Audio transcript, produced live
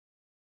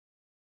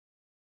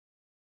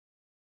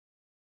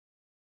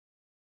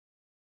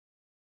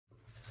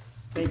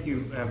Thank you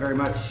very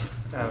much,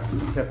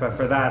 Pippa,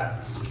 for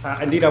that.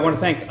 Indeed, I want to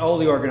thank all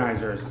the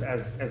organizers,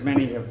 as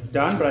many have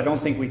done, but I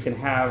don't think we can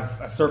have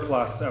a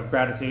surplus of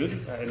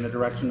gratitude in the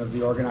direction of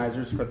the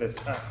organizers for this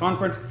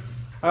conference.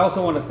 I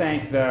also want to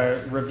thank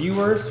the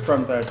reviewers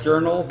from the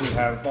journal who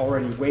have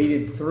already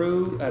waded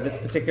through this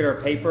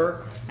particular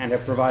paper and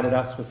have provided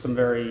us with some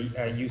very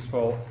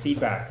useful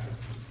feedback.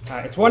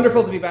 It's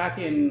wonderful to be back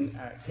in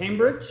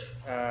Cambridge.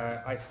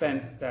 I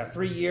spent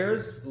 3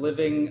 years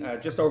living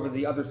just over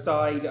the other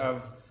side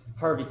of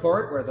Harvey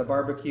Court, where the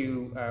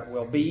barbecue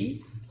will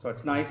be. So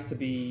it's nice to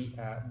be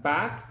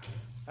back.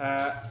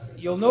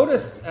 You'll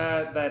notice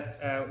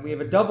that we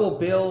have a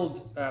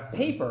double-billed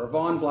paper.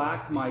 Vaughan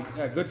Black, my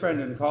good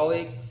friend and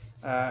colleague,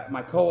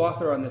 my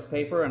co-author on this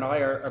paper, and I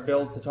are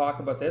billed to talk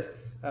about this.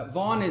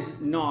 Vaughan is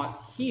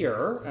not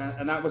here,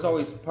 and that was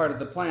always part of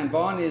the plan.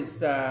 Vaughan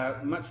is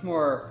much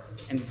more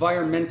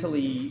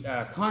environmentally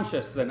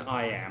conscious than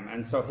I am,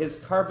 and so his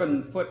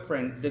carbon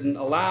footprint didn't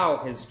allow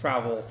his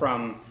travel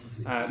from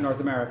North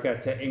America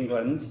to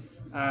England.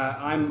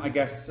 I'm, I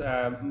guess,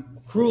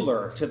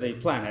 crueler to the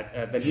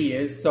planet than he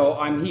is, so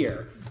I'm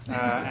here.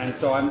 And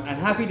so I'm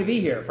happy to be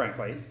here,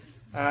 frankly.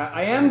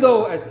 I am,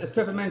 though, as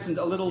Pippa mentioned,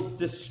 a little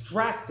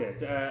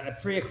distracted.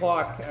 At 3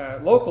 o'clock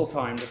local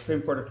time, the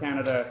Supreme Court of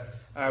Canada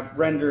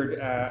rendered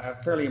a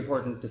fairly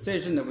important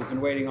decision that we've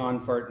been waiting on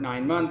for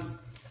 9 months.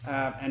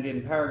 And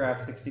in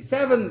paragraph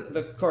 67,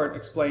 the court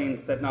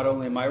explains that not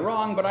only am I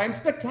wrong, but I am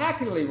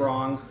spectacularly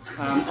wrong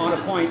on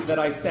a point that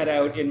I set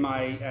out in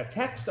my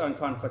text on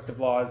conflict of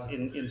laws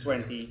in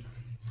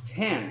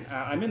 2010.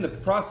 I'm in the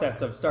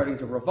process of starting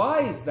to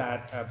revise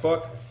that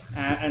book,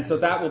 and so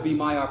that will be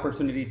my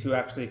opportunity to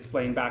actually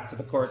explain back to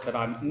the court that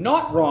I'm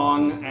not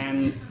wrong,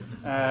 and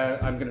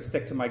I'm going to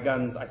stick to my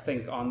guns, I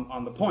think,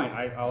 on the point.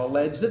 I'll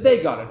allege that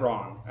they got it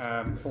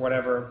wrong for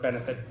whatever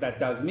benefit that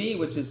does me,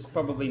 which is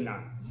probably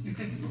none.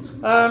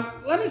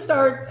 Let me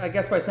start, I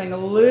guess, by saying a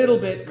little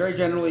bit, very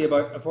generally,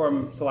 about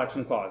forum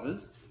selection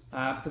clauses,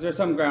 because there are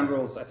some ground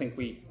rules I think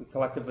we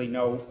collectively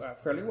know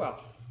fairly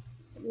well.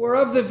 We're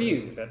of the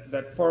view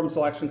that forum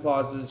selection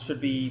clauses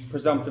should be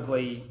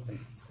presumptively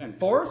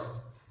enforced,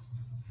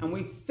 and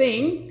we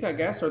think, I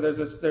guess, or there's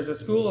a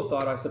school of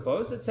thought, I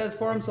suppose, that says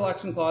forum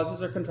selection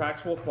clauses are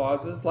contractual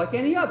clauses like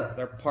any other.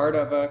 They're part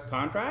of a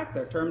contract,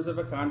 they're terms of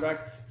a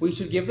contract. We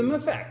should give them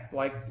effect,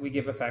 like we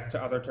give effect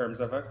to other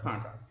terms of a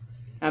contract.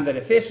 And that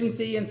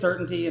efficiency and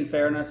certainty and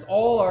fairness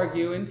all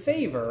argue in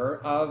favor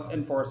of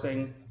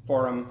enforcing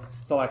forum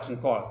selection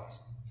clauses.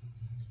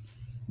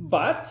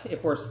 But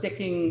if we're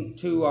sticking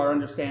to our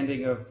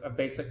understanding of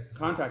basic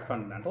contract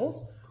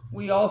fundamentals,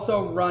 we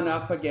also run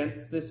up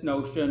against this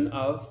notion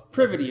of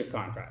privity of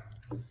contract.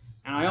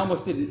 And I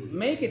almost didn't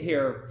make it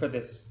here for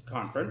this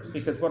conference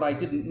because what I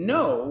didn't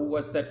know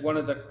was that one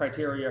of the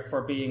criteria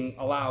for being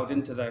allowed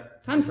into the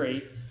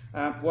country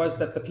was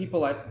that the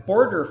people at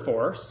Border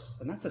Force,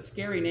 and that's a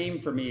scary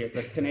name for me as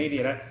a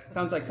Canadian, it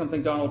sounds like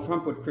something Donald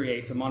Trump would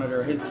create to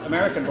monitor his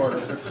American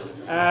borders.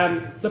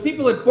 The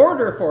people at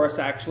Border Force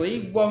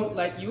actually won't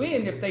let you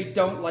in if they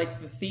don't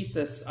like the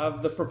thesis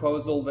of the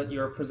proposal that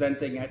you're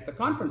presenting at the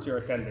conference you're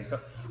attending. So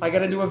I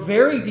got into a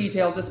very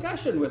detailed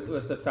discussion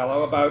with the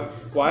fellow about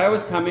why I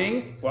was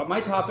coming, what my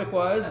topic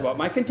was, what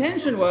my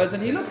contention was,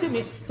 and he looked at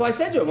me. So I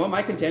said to him, well,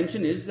 my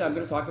contention is that I'm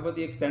going to talk about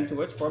the extent to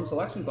which forum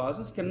selection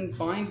clauses can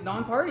bind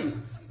non-parties.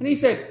 And he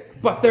said,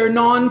 but they're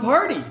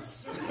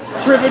non-parties.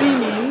 Privity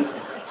means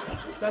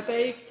that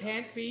they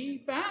can't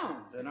be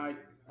bound. And I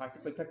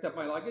practically picked up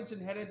my luggage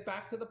and headed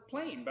back to the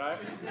plane. But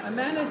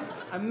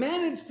I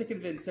managed to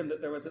convince him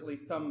that there was at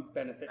least some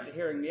benefit to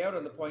hearing me out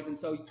on the point, and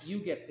so you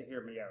get to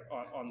hear me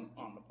out on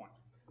the point.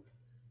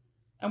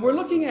 And we're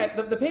looking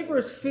at, the paper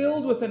is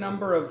filled with a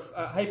number of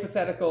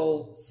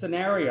hypothetical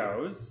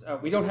scenarios.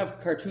 We don't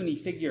have cartoony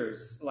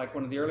figures like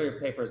one of the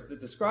earlier papers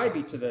that describe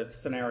each of the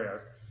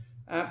scenarios.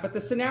 But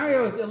the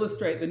scenarios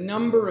illustrate the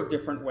number of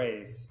different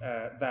ways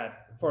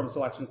that forum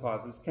selection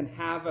clauses can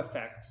have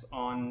effects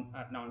on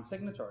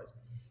non-signatories.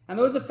 And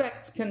those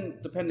effects can,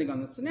 depending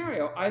on the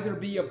scenario, either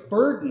be a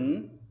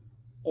burden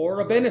or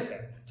a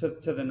benefit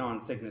to the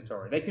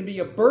non-signatory. They can be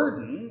a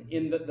burden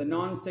in that the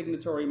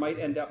non-signatory might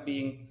end up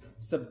being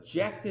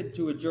subjected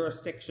to a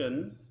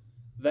jurisdiction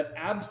that,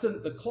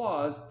 absent the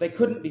clause, they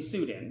couldn't be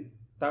sued in.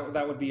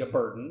 That would be a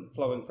burden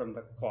flowing from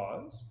the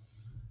clause.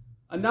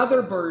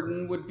 Another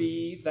burden would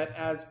be that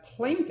as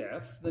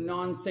plaintiff, the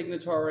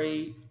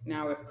non-signatory,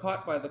 now if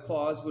caught by the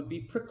clause, would be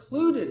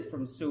precluded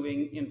from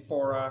suing in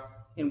fora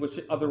in which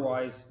it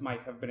otherwise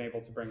might have been able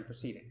to bring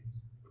proceedings.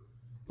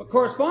 But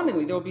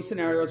correspondingly, there will be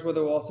scenarios where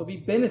there will also be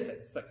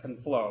benefits that can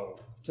flow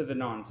to the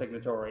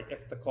non-signatory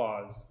if the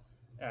clause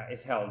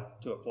is held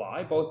to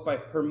apply, both by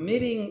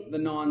permitting the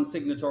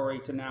non-signatory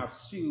to now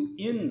sue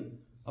in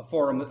a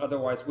forum that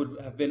otherwise would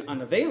have been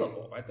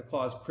unavailable. Right? The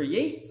clause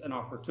creates an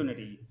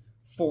opportunity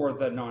for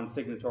the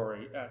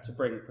non-signatory to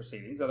bring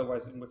proceedings,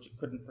 otherwise in which it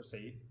couldn't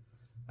proceed.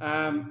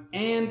 And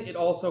it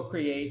also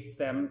creates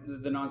the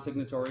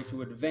non-signatory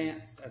to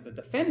advance as a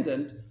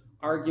defendant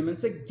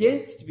arguments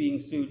against being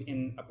sued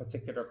in a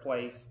particular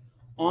place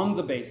on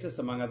the basis,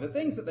 among other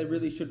things, that they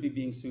really should be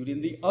being sued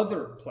in the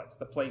other place,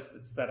 the place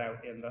that's set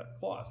out in the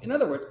clause. In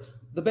other words,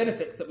 the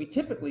benefits that we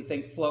typically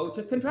think flow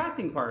to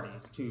contracting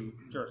parties to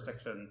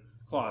jurisdiction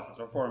clauses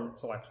or forum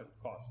selection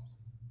clauses.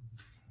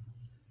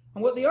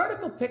 And what the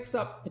article picks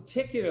up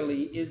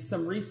particularly is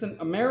some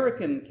recent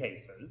American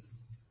cases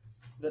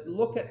that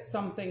look at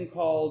something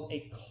called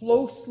a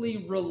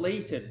closely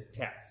related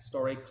test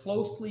or a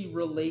closely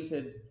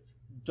related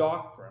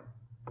doctrine.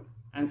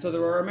 And so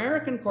there are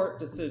American court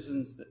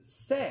decisions that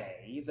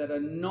say that a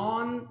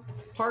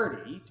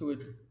non-party to a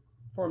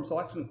forum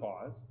selection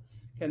clause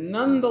can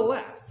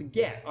nonetheless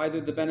get either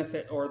the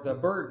benefit or the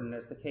burden,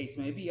 as the case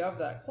may be, of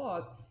that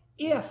clause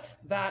if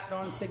that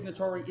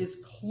non-signatory is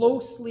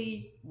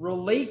closely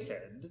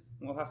related.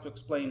 We'll have to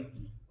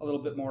explain a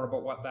little bit more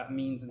about what that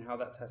means and how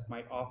that test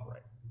might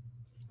operate.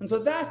 And so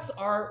that's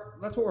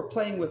what we're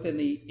playing with in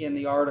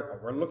the article.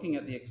 We're looking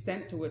at the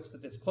extent to which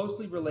that this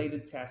closely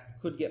related test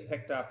could get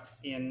picked up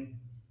in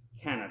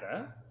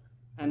Canada,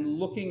 and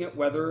looking at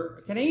whether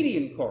a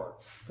Canadian court,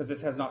 because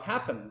this has not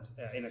happened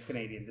in a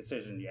Canadian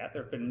decision yet,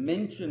 there's been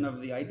mention of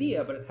the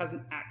idea, but it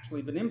hasn't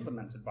actually been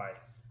implemented by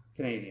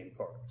Canadian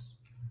courts.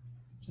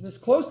 So this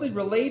closely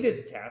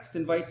related test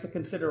invites a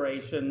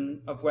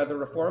consideration of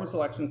whether a forum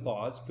selection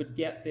clause could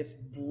get this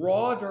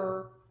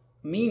broader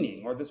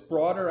meaning or this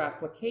broader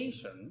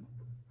application.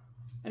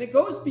 And it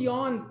goes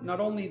beyond not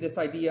only this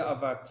idea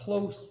of a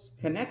close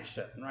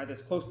connection, right,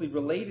 this closely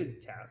related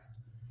test,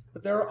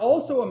 but there are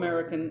also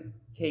American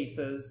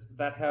cases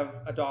that have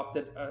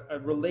adopted a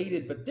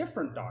related but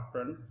different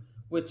doctrine,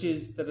 which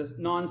is that a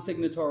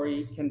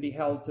non-signatory can be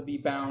held to be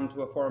bound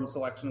to a forum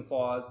selection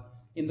clause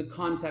in the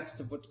context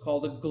of what's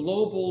called a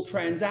global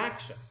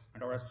transaction,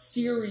 right, or a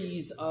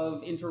series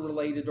of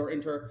interrelated or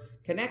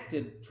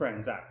interconnected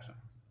transactions.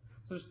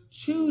 There's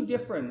two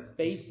different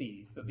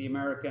bases that the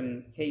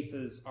American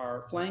cases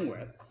are playing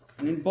with,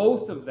 and in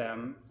both of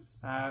them,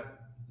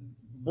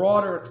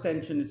 broader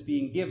extension is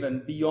being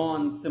given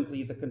beyond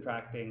simply the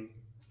contracting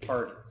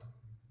parties.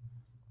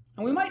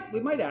 And we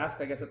might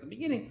ask, I guess, at the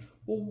beginning,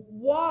 well,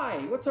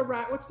 why? What's the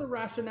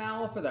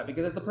rationale for that?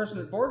 Because as the person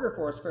at Border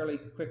Force fairly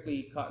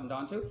quickly cottoned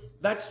onto,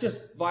 that's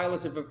just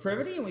violative of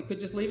privity, and we could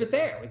just leave it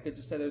there. We could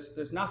just say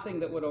there's nothing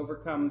that would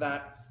overcome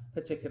that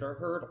particular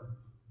hurdle.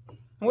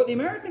 And what the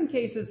American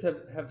cases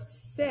have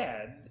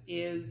said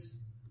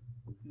is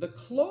the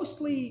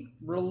closely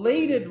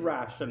related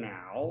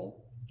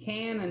rationale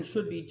can and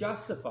should be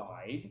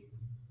justified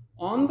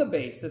on the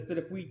basis that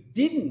if we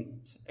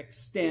didn't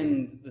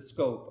extend the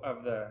scope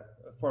of the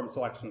forum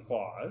selection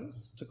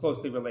clause to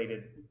closely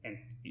related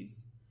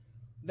entities,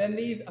 then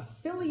these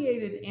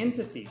affiliated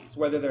entities,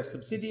 whether they're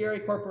subsidiary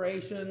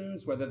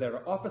corporations, whether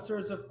they're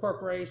officers of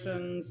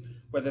corporations,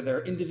 whether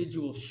they're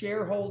individual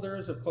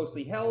shareholders of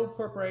closely held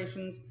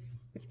corporations,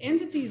 if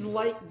entities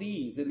like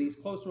these in these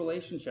close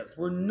relationships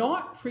were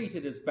not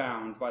treated as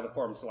bound by the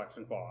forum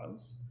selection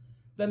clause,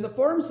 then the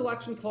forum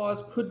selection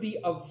clause could be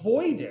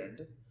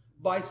avoided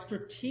by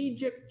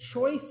strategic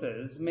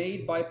choices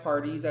made by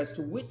parties as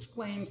to which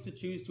claims to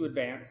choose to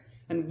advance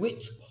and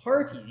which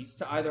parties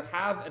to either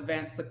have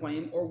advanced the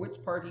claim or which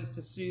parties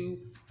to sue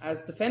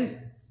as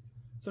defendants.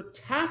 So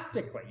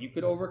tactically, you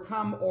could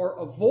overcome or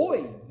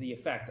avoid the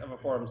effect of a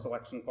forum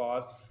selection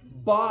clause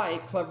by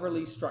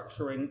cleverly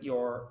structuring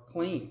your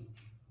claim.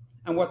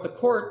 And what the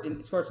courts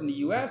in the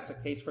US, a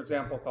case, for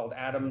example, called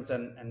Adams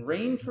and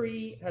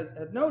Raintree has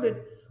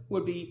noted,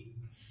 would be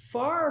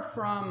far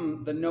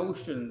from the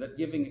notion that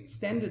giving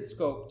extended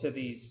scope to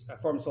these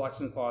forum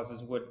selection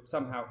clauses would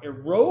somehow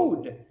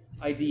erode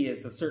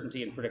ideas of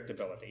certainty and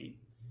predictability.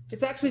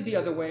 It's actually the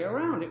other way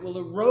around. It will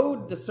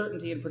erode the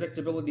certainty and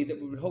predictability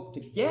that we would hope to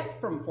get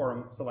from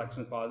forum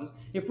selection clauses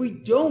if we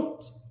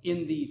don't,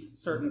 in these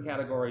certain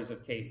categories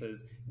of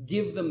cases,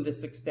 give them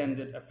this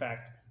extended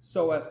effect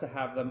so as to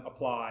have them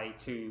apply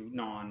to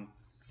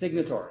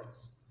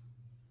non-signatories.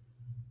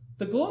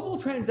 The global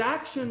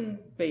transaction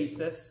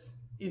basis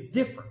is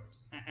different,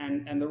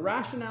 and the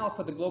rationale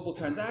for the global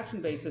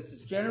transaction basis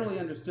is generally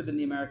understood in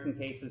the American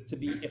cases to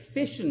be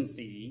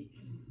efficiency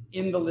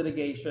in the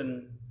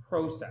litigation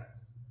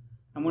process.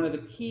 And one of the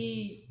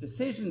key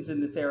decisions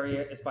in this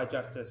area is by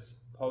Justice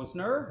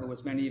Posner, who,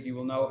 as many of you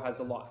will know, has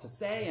a lot to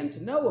say and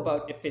to know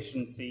about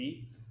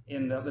efficiency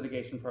in the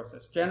litigation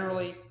process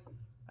generally.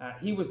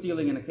 He was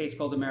dealing in a case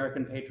called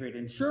American Patriot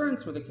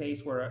Insurance, with a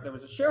case where there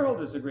was a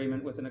shareholders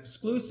agreement with an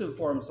exclusive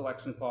forum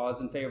selection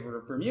clause in favor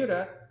of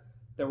Bermuda.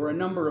 There were a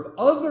number of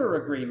other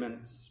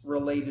agreements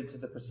related to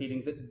the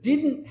proceedings that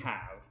didn't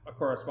have a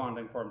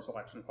corresponding forum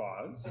selection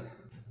clause.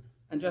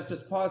 And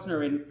Justice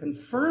Posner, in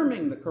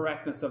confirming the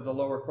correctness of the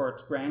lower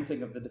court's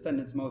granting of the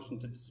defendant's motion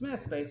to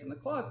dismiss based on the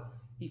clause,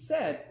 he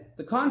said,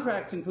 the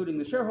contracts, including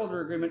the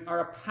shareholder agreement, are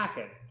a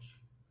package.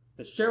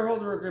 The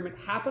shareholder agreement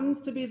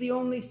happens to be the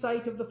only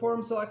site of the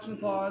forum selection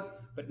clause,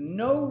 but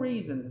no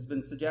reason has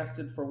been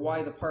suggested for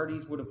why the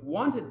parties would have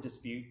wanted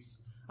disputes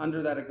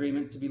under that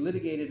agreement to be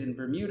litigated in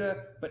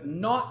Bermuda, but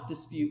not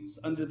disputes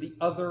under the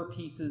other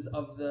pieces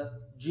of the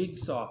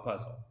jigsaw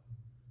puzzle.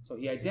 So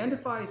he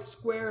identifies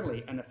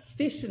squarely an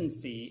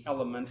efficiency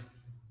element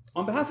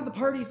on behalf of the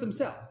parties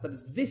themselves. That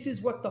is, this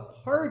is what the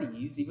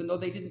parties, even though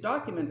they didn't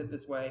document it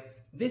this way,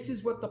 this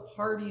is what the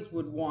parties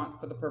would want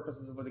for the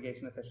purposes of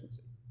litigation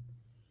efficiency.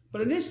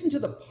 But in addition to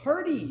the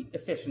party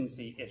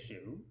efficiency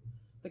issue,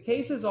 the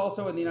cases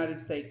also in the United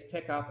States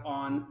pick up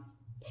on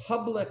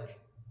public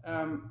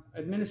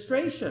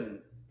administration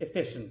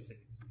efficiencies.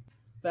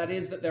 That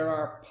is, that there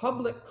are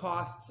public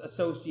costs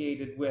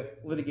associated with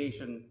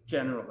litigation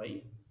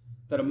generally,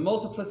 that a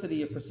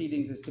multiplicity of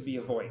proceedings is to be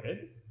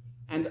avoided,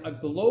 and a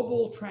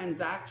global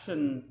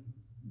transaction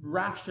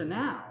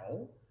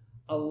rationale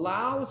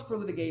allows for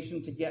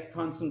litigation to get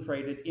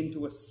concentrated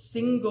into a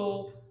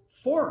single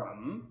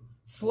forum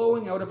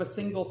flowing out of a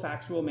single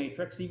factual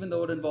matrix, even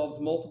though it involves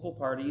multiple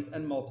parties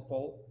and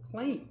multiple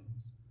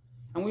claims.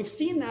 And we've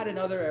seen that in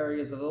other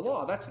areas of the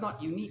law. That's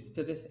not unique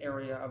to this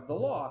area of the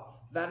law.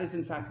 That is,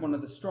 in fact, one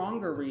of the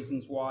stronger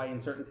reasons why, in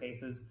certain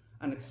cases,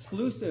 an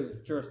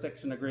exclusive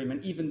jurisdiction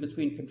agreement, even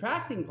between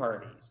contracting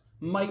parties,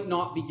 might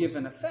not be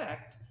given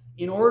effect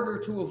in order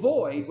to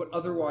avoid what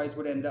otherwise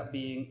would end up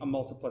being a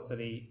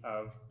multiplicity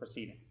of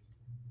proceedings.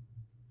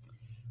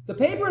 The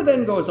paper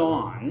then goes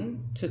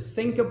on to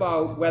think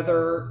about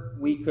whether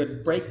we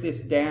could break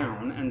this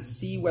down and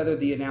see whether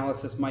the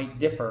analysis might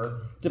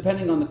differ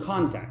depending on the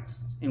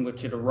context in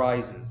which it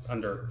arises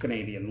under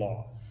Canadian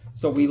law.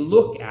 So we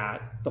look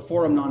at the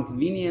forum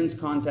nonconvenience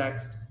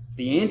context,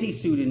 the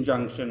anti-suit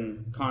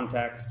injunction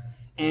context,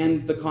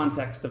 and the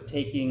context of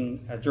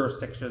taking a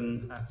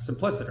jurisdiction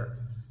simpliciter,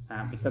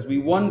 because we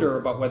wonder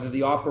about whether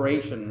the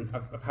operation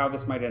of how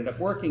this might end up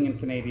working in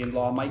Canadian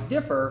law might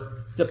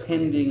differ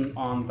depending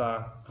on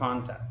the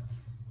context.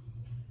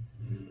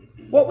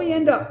 What we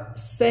end up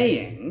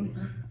saying,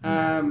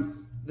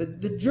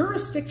 the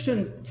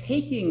jurisdiction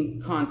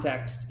taking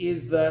context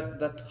is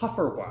the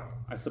tougher one,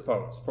 I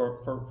suppose,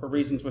 for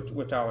reasons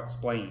which I'll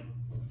explain.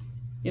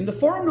 In the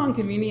forum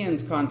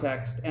nonconvenience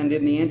context and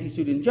in the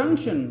anti-suit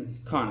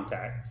injunction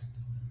context,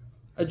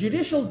 a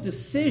judicial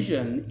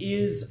decision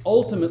is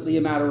ultimately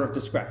a matter of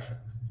discretion.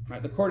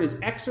 Right? The court is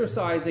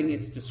exercising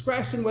its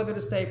discretion whether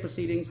to stay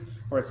proceedings,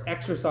 or it's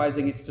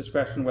exercising its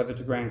discretion whether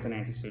to grant an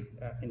anti-suit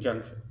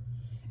injunction.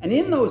 And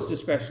in those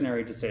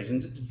discretionary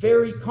decisions, it's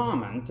very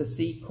common to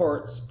see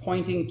courts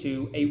pointing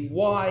to a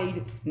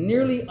wide,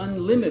 nearly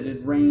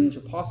unlimited range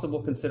of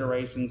possible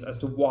considerations as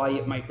to why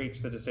it might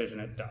reach the decision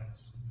it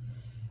does.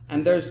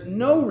 And there's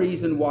no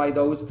reason why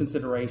those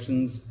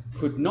considerations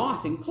could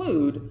not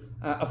include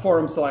a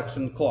forum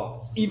selection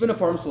clause, even a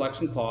forum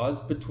selection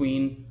clause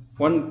between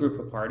one group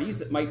of parties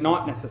that might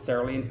not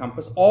necessarily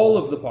encompass all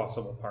of the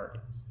possible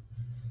parties.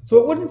 So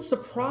it wouldn't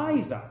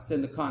surprise us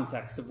in the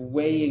context of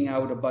weighing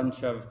out a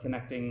bunch of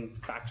connecting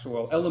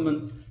factual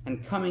elements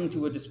and coming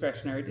to a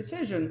discretionary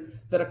decision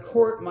that a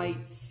court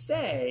might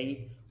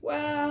say,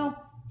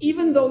 well,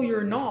 even though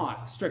you're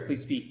not, strictly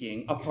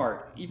speaking, a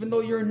party, even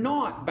though you're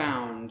not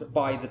bound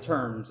by the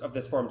terms of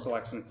this forum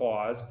selection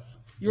clause,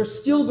 you're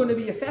still going to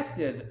be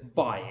affected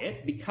by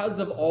it because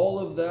of all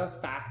of the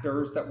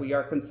factors that we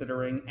are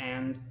considering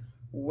and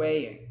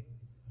weighing.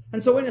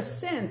 And so in a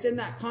sense, in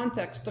that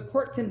context, the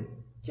court can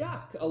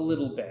duck a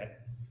little bit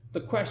the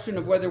question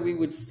of whether we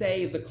would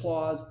say the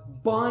clause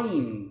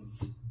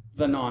binds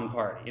the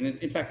non-party. And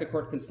in fact, the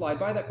court can slide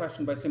by that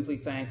question by simply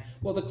saying,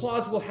 well, the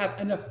clause will have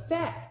an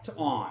effect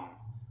on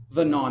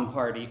the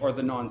non-party or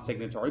the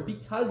non-signatory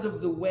because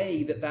of the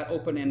way that that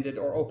open-ended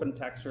or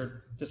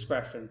open-textured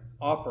discretion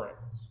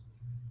operates.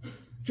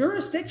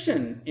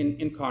 Jurisdiction,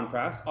 in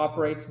contrast,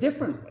 operates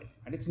differently.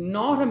 And it's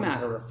not a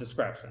matter of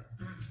discretion.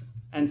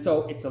 And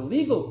so it's a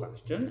legal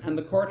question, and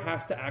the court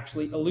has to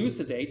actually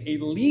elucidate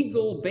a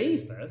legal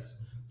basis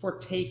for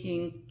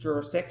taking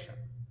jurisdiction.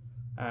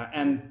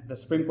 And the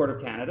Supreme Court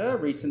of Canada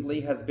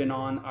recently has been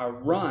on a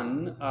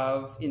run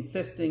of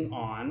insisting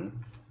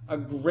on a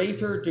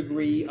greater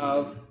degree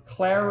of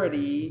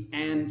clarity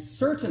and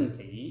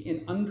certainty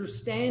in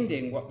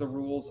understanding what the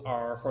rules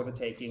are for the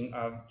taking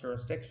of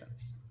jurisdiction.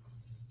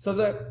 So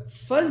the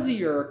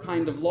fuzzier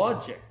kind of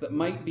logic that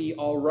might be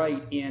all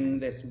right in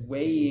this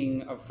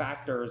weighing of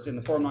factors in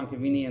the forum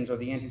nonconvenience or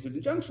the anti-suit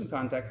injunction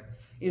context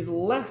is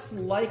less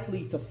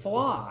likely to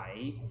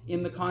fly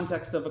in the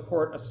context of a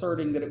court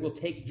asserting that it will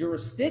take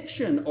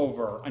jurisdiction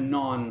over a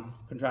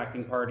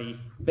non-contracting party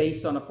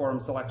based on a forum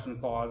selection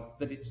clause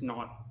that it's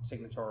not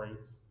signatory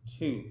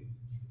to.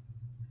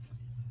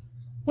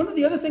 One of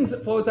the other things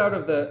that flows out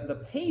of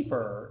the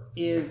paper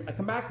is, I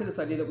come back to this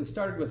idea that we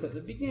started with at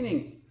the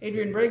beginning.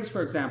 Adrian Briggs,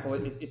 for example,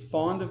 is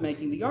fond of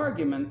making the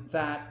argument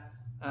that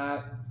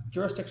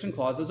jurisdiction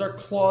clauses are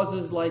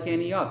clauses like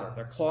any other.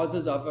 They're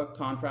clauses of a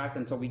contract,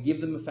 and so we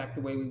give them effect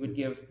the way we would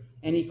give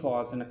any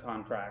clause in a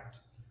contract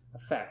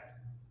effect.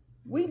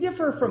 We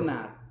differ from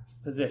that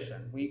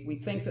position. We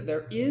think that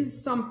there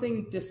is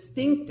something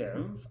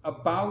distinctive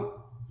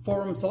about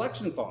forum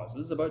selection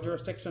clauses, about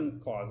jurisdiction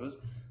clauses,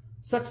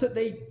 such that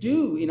they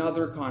do, in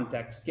other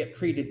contexts, get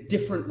treated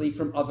differently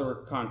from other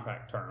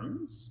contract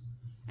terms.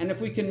 And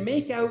if we can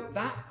make out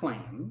that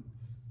claim,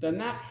 then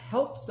that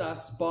helps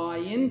us buy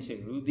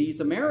into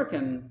these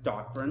American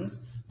doctrines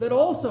that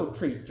also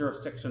treat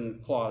jurisdiction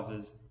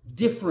clauses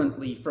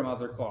differently from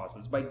other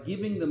clauses by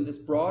giving them this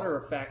broader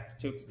effect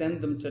to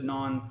extend them to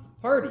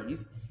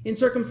non-parties in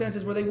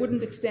circumstances where they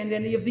wouldn't extend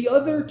any of the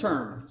other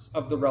terms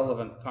of the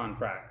relevant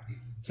contract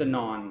to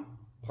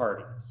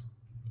non-parties.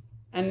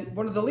 And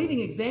one of the leading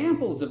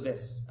examples of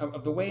this,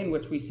 of the way in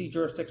which we see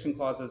jurisdiction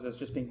clauses as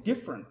just being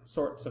different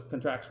sorts of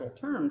contractual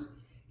terms,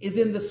 is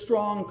in the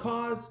strong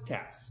cause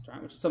test,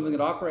 right, which is something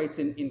that operates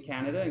in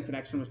Canada in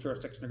connection with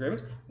jurisdiction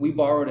agreements. We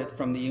borrowed it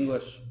from the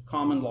English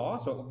common law,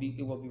 so it will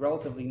be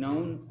relatively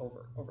known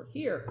over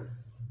here.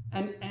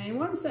 And in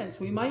one sense,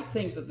 we might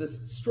think that this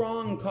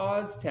strong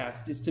cause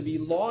test is to be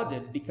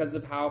lauded because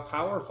of how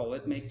powerful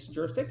it makes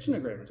jurisdiction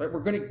agreements. Right? We're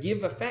going to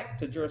give effect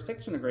to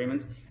jurisdiction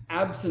agreements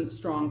absent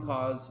strong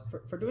cause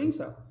for doing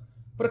so.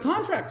 But a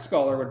contract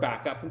scholar would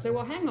back up and say,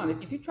 well, hang on,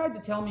 if you tried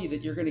to tell me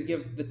that you're going to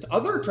give the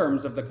other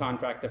terms of the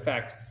contract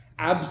effect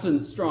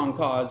absent strong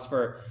cause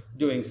for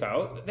doing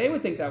so, they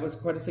would think that was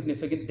quite a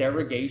significant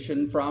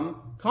derogation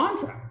from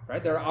contract,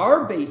 right? There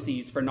are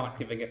bases for not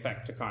giving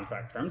effect to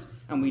contract terms,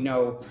 and we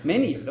know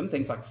many of them,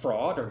 things like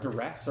fraud or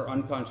duress or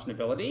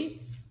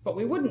unconscionability, but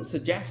we wouldn't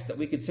suggest that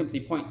we could simply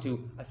point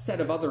to a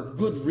set of other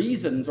good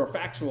reasons or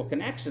factual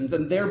connections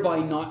and thereby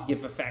not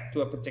give effect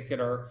to a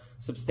particular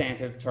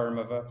substantive term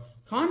of a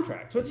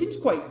contract. So it seems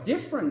quite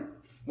different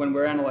when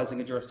we're analyzing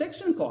a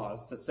jurisdiction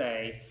clause to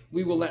say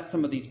we will let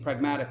some of these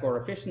pragmatic or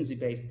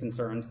efficiency-based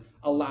concerns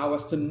allow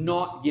us to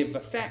not give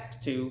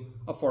effect to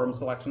a forum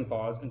selection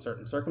clause in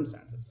certain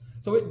circumstances.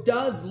 So it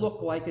does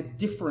look like a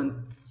different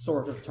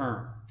sort of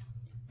term.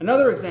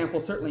 Another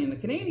example, certainly in the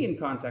Canadian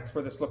context,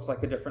 where this looks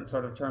like a different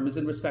sort of term is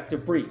in respect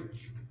of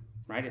breach.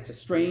 Right? It's a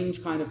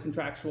strange kind of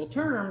contractual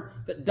term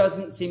that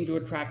doesn't seem to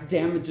attract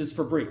damages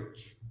for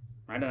breach.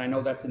 Right? And I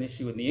know that's an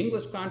issue in the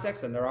English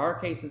context, and there are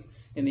cases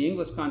in the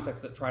English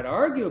context that try to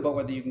argue about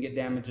whether you can get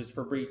damages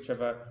for breach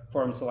of a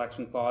forum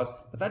selection clause,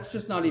 but that's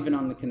just not even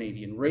on the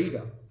Canadian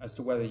radar as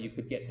to whether you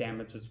could get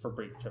damages for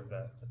breach of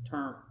the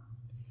term.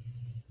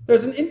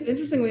 There's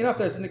interestingly enough,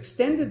 there's an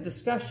extended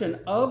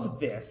discussion of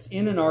this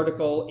in an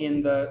article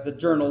in the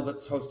journal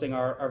that's hosting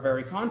our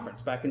very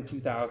conference. Back in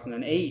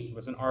 2008, it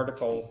was an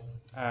article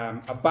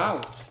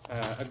about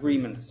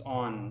agreements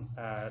on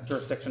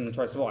jurisdiction and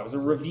choice of law. It was a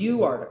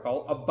review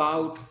article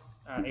about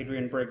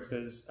Adrian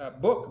Briggs's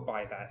book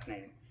by that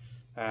name.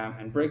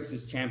 And Briggs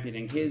is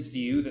championing his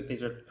view that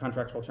these are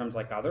contractual terms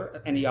like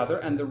any other,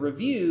 and the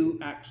review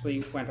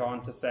actually went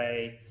on to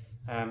say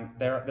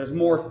there's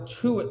more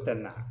to it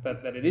than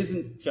that it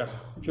isn't just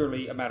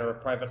purely a matter of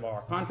private law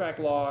or contract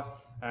law.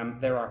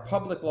 There are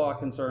public law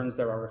concerns,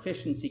 there are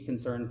efficiency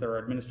concerns, there are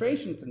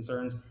administration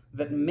concerns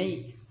that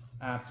make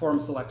forum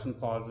selection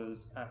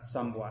clauses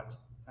somewhat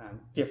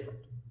different.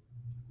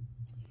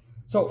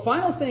 So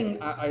final thing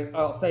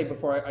I'll say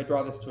before I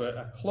draw this to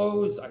a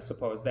close, I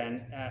suppose,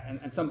 then,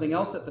 and something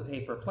else that the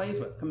paper plays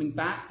with, coming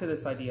back to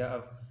this idea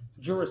of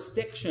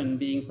jurisdiction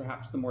being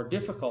perhaps the more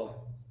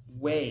difficult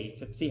way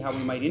to see how we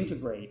might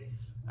integrate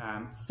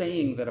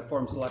saying that a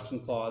forum selection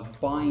clause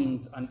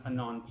binds a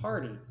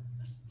non-party,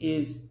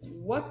 is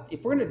what,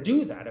 if we're going to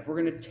do that, if we're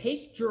going to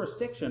take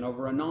jurisdiction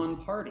over a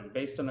non-party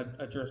based on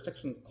a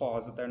jurisdiction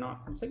clause that they're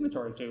not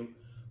signatory to,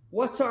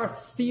 what's our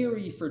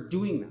theory for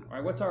doing that,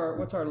 right? What's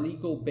our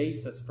legal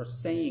basis for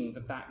saying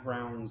that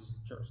grounds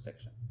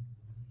jurisdiction?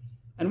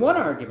 And one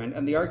argument,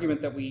 and the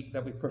argument that we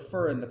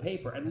prefer in the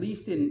paper, at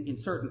least in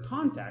certain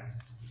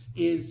contexts,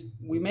 is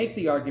we make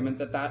the argument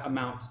that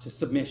amounts to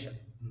submission.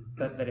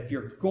 That if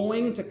you're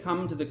going to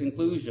come to the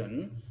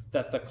conclusion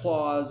that the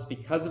clause,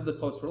 because of the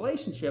close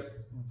relationship,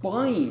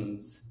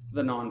 binds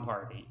the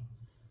non-party,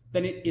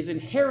 then it is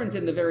inherent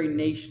in the very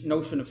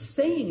notion of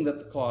saying that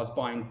the clause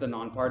binds the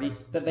non-party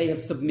that they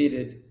have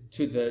submitted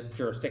to the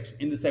jurisdiction,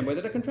 in the same way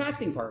that a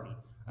contracting party,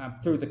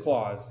 through the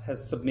clause,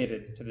 has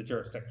submitted to the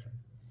jurisdiction.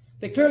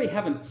 They clearly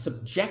haven't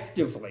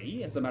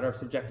subjectively, as a matter of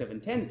subjective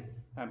intent,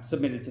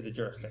 submitted to the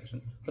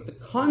jurisdiction, but the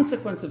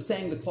consequence of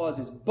saying the clause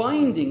is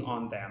binding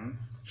on them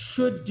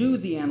should do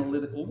the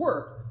analytical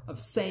work of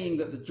saying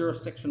that the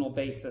jurisdictional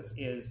basis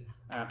is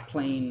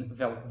plain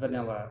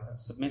vanilla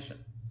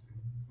submission.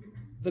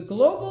 The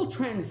global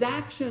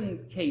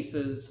transaction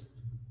cases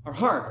are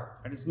harder.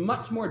 Right? It's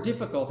much more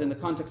difficult in the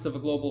context of a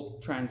global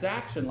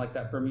transaction like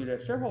that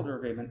Bermuda shareholder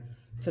agreement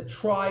to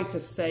try to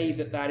say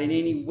that in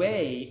any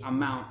way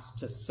amounts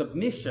to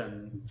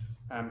submission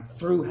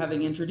through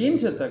having entered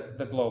into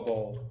the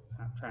global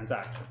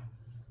transaction.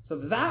 So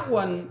that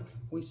one,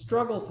 we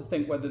struggle to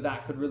think whether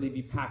that could really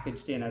be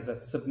packaged in as a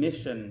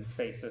submission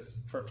basis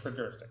for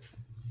jurisdiction.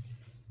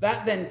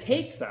 That then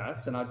takes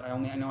us, and I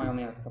know I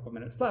only have a couple of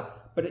minutes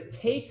left, but it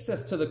takes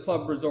us to the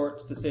Club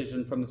Resorts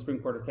decision from the Supreme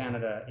Court of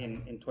Canada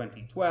in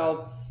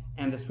 2012,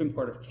 and the Supreme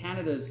Court of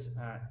Canada's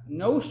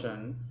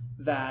notion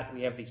that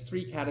we have these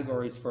three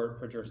categories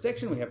for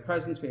jurisdiction. We have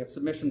presence, we have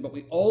submission, but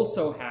we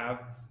also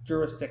have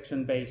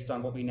jurisdiction based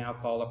on what we now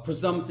call a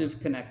presumptive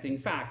connecting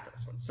factor.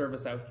 So in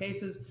service out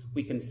cases,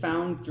 we can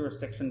found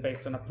jurisdiction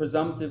based on a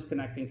presumptive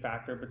connecting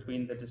factor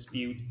between the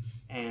dispute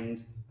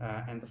and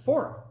the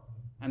forum.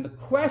 And the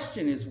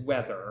question is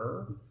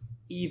whether,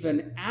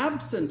 even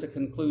absent a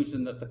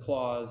conclusion that the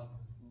clause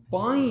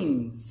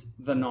binds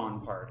the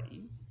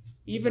non-party,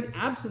 even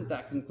absent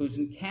that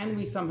conclusion, can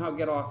we somehow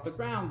get off the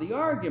ground the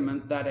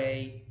argument that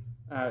a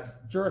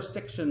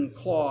jurisdiction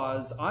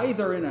clause,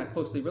 either in a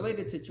closely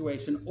related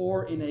situation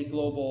or in a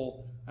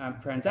global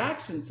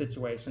transaction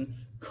situation,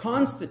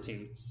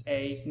 constitutes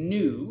a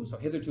new, so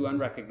hitherto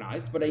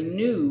unrecognized, but a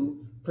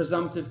new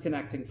presumptive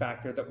connecting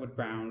factor that would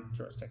ground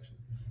jurisdiction.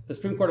 The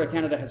Supreme Court of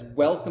Canada has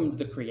welcomed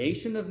the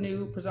creation of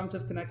new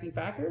presumptive connecting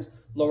factors.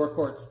 Lower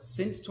courts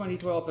since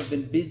 2012 have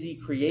been busy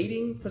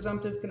creating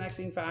presumptive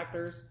connecting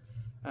factors.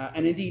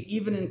 And indeed,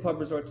 even in Club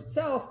Resorts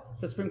itself,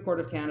 the Supreme Court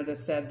of Canada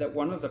said that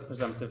one of the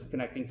presumptive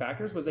connecting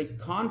factors was a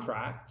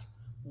contract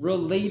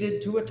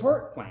related to a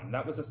tort claim.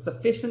 That was a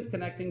sufficient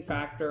connecting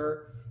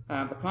factor,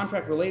 a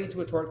contract related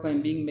to a tort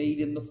claim being made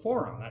in the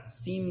forum. That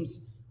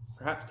seems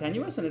perhaps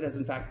tenuous, and it has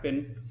in fact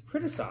been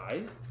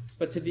criticized.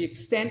 But to the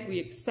extent we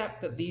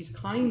accept that these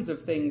kinds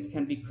of things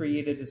can be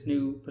created as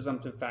new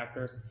presumptive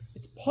factors,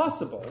 it's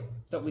possible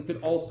that we could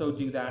also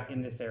do that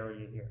in this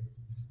area here.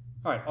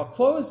 All right, I'll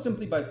close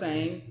simply by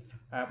saying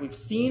we've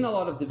seen a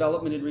lot of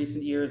development in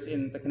recent years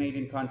in the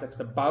Canadian context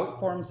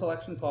about forum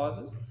selection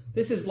clauses.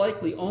 This is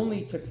likely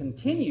only to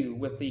continue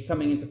with the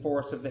coming into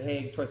force of the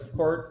Hague Choice of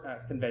Court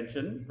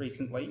Convention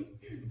recently.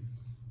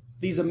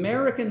 These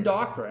American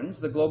doctrines,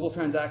 the global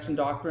transaction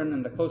doctrine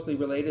and the closely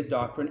related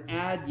doctrine,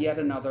 add yet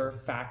another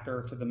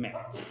factor to the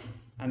mix.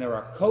 And there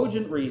are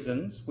cogent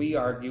reasons, we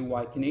argue,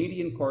 why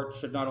Canadian courts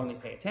should not only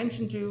pay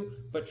attention to,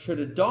 but should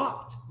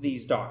adopt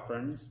these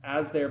doctrines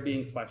as they're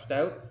being fleshed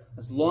out,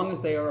 as long as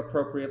they are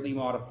appropriately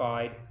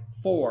modified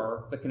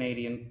for the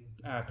Canadian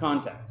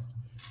context.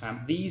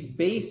 These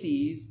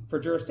bases for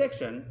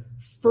jurisdiction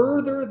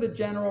further the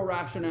general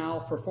rationale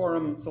for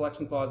forum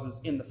selection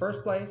clauses in the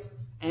first place,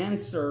 and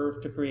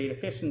serve to create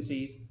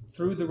efficiencies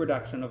through the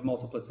reduction of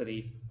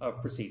multiplicity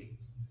of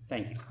proceedings.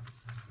 Thank you.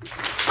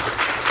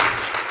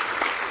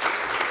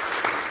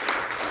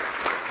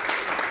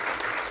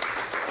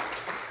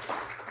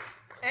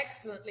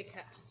 Excellently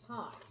kept to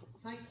time.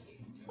 Thank you.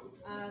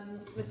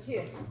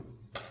 Matthias.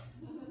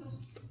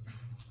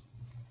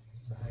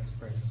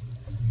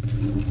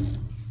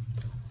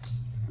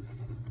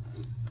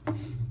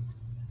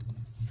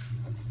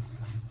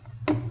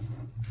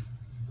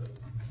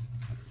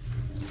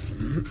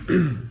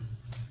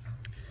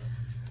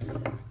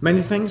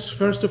 Many thanks,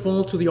 first of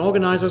all, to the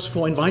organizers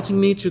for inviting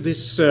me to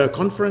this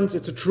conference.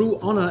 It's a true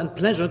honor and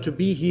pleasure to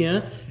be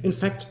here. In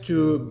fact,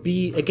 to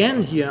be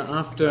again here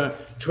after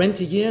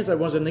 20 years. I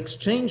was an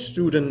exchange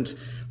student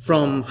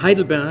from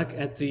Heidelberg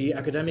at the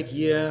academic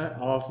year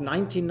of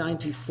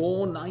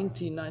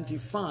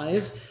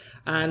 1994-1995.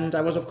 And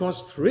I was, of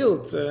course,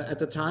 thrilled at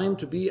the time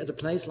to be at a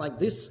place like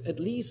this, at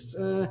least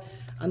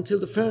until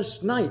the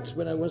first night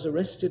when I was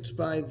arrested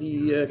by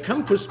the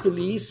campus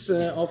police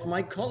of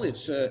my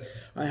college.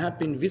 I had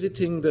been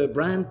visiting the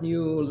brand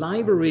new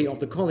library of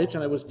the college,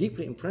 and I was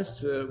deeply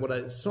impressed what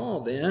I saw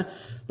there.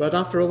 But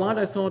after a while,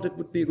 I thought it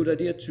would be a good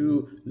idea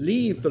to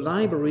leave the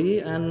library,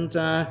 and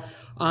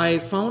I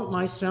found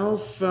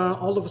myself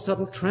all of a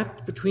sudden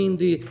trapped between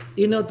the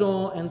inner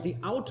door and the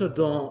outer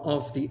door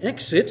of the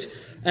exit.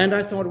 And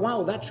I thought,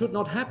 wow, that should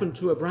not happen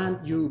to a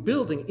brand new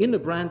building, in a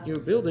brand new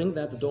building,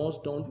 that the doors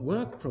don't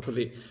work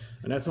properly.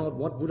 And I thought,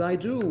 what would I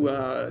do?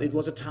 It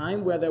was a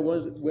time where there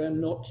were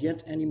not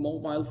yet any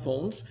mobile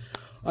phones.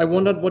 I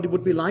wondered what it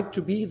would be like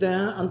to be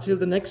there until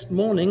the next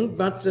morning,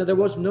 but there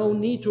was no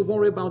need to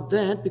worry about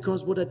that,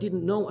 because what I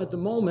didn't know at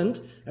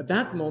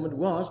that moment,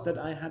 was that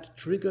I had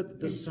triggered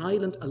the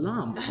silent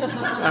alarm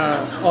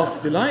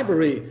of the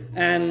library.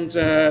 And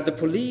the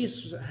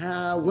police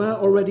were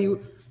already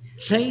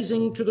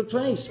chasing to the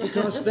place,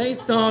 because they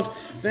thought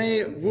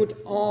they would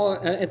all,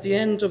 at the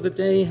end of the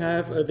day,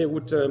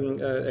 would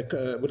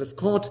have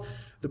caught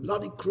the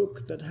bloody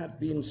crook that had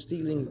been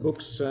stealing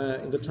books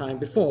in the time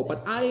before.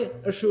 But I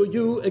assure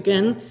you,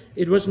 again,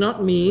 it was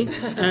not me,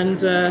 and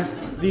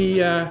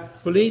the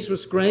police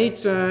was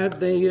great.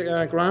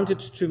 They granted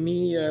to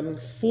me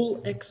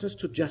full access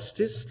to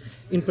justice,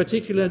 in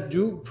particular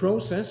due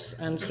process,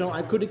 and so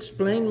I could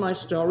explain my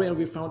story, and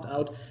we found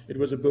out it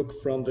was a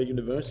book from the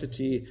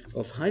University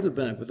of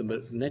Heidelberg with a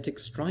magnetic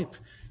stripe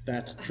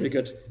that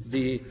triggered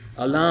the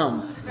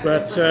alarm.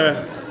 But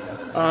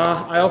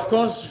I, of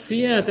course,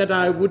 feared that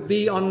I would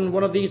be on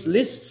one of these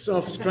lists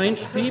of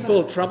strange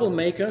people,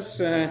 troublemakers.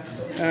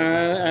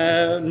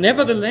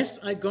 Nevertheless,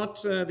 I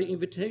got the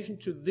invitation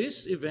to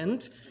this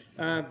event,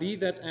 be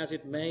that as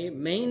it may.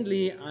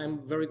 Mainly,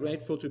 I'm very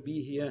grateful to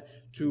be here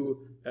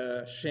to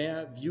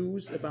share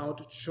views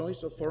about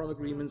choice of forum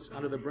agreements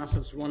under the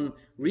Brussels I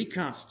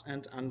Recast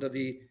and under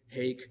the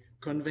Hague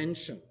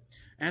Convention.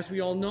 As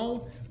we all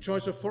know,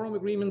 choice of forum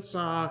agreements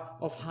are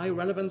of high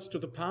relevance to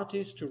the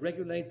parties to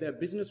regulate their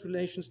business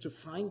relations, to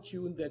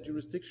fine-tune their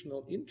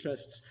jurisdictional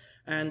interests.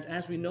 And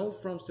as we know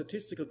from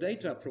statistical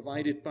data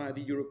provided by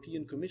the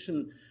European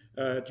Commission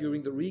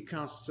during the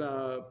recast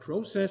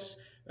process,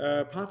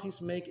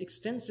 parties make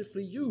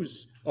extensively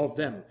use of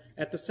them.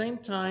 At the same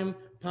time,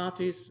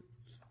 parties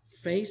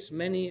face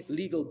many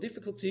legal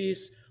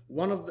difficulties.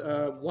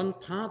 One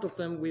part of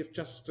them we've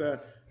just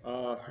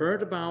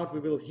heard about. We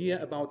will hear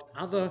about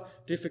other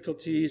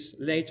difficulties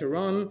later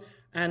on.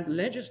 And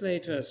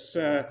legislators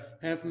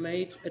have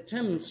made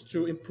attempts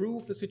to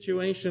improve the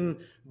situation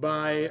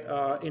by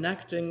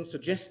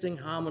suggesting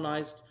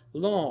harmonized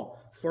law.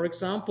 For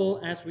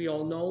example, as we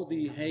all know,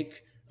 the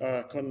Hague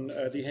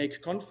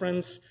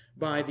Conference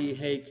by the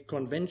Hague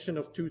Convention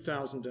of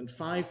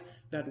 2005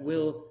 that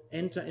will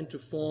enter into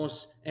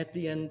force at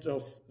the end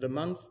of the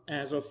month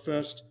as of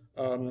 1st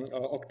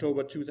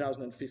October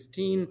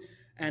 2015.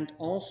 And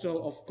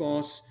also, of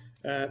course,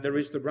 there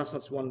is the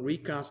Brussels I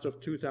recast of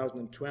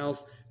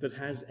 2012 that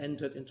has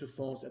entered into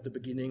force at the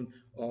beginning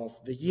of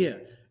the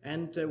year.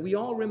 And we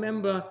all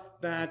remember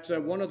that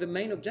one of the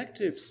main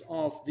objectives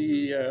of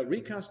the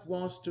recast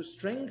was to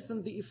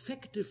strengthen the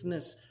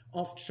effectiveness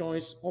of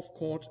choice of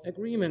court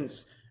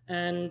agreements.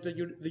 And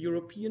the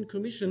European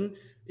Commission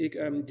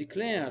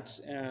declared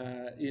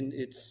in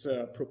its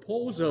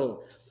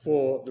proposal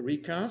for the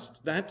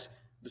recast that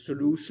the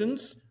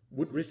solutions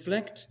would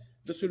reflect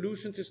the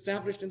solutions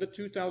established in the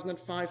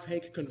 2005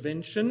 Hague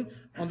Convention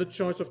on the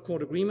choice of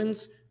court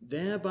agreements,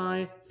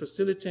 thereby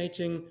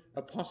facilitating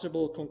a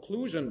possible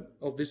conclusion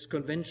of this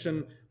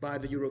convention by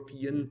the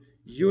European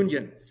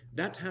Union.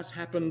 That has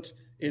happened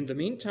in the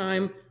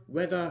meantime.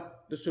 Whether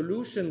the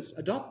solutions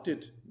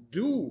adopted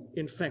do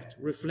in fact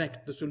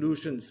reflect the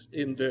solutions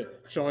in the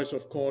choice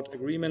of court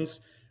agreements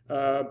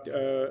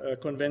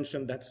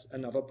convention, that's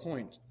another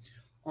point.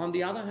 On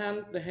the other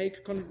hand, the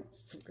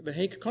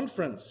Hague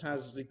Conference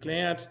has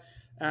declared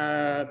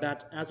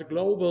that as a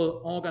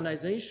global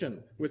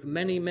organization with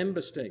many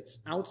member states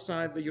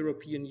outside the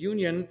European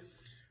Union,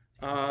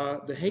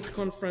 the Hague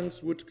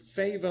Conference would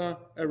favor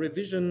a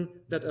revision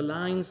that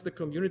aligns the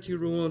community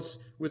rules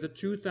with the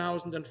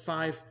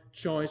 2005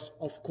 Choice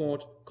of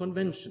Court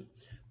Convention.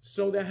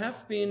 So there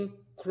have been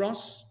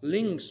cross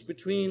links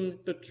between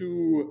the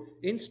two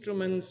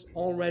instruments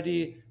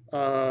already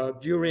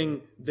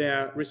during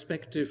their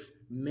respective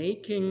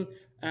making,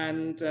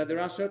 and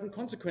there are certain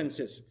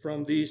consequences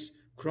from these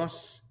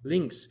cross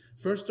links.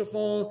 First of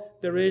all,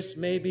 there is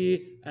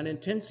maybe an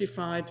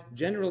intensified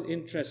general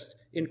interest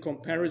in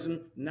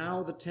comparison.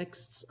 Now the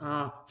texts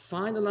are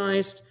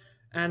finalized,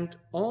 and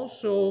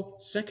also,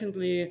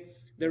 secondly,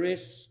 there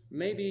is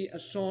maybe a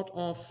sort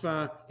of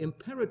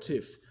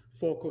imperative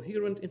for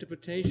coherent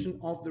interpretation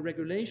of the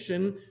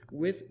regulation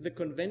with the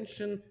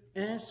convention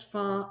as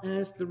far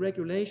as the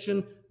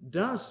regulation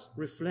does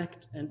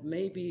reflect and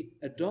maybe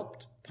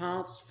adopt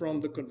parts from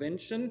the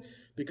convention,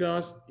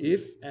 because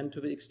if and to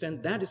the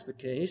extent that is the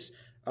case,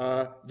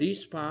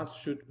 these parts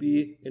should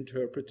be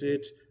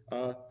interpreted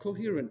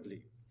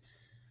coherently.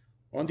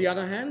 On the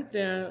other hand,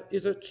 there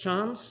is a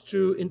chance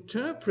to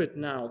interpret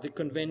now the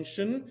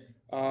convention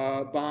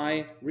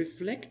by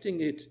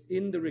reflecting it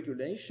in the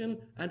regulation,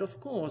 and of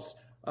course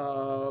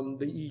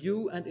the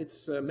EU and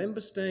its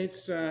member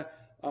states,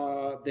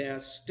 their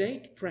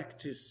state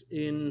practice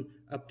in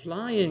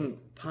applying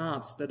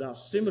parts that are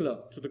similar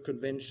to the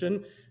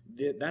convention,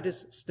 that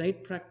is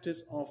state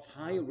practice of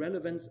high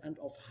relevance and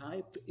of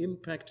high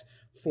impact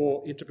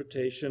for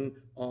interpretation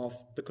of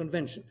the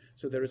convention.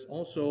 So there is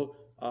also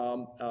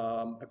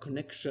a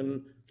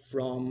connection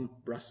from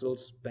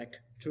Brussels back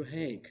to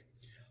Hague.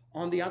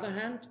 On the other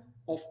hand,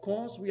 of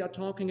course, we are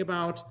talking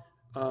about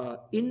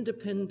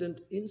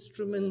independent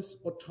instruments,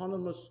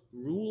 autonomous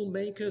rule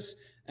makers,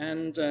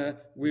 and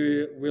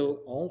we will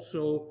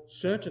also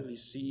certainly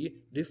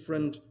see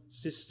different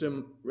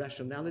system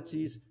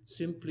rationalities,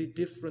 simply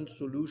different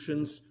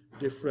solutions,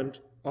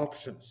 different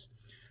options.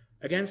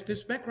 Against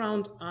this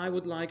background, I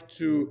would like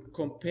to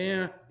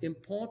compare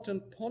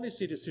important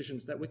policy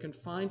decisions that we can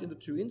find in the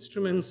two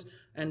instruments,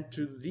 and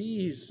to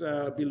these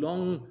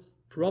belong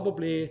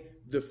probably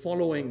the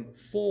following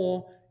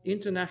four: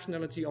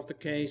 internationality of the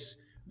case,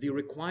 the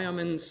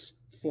requirements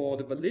for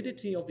the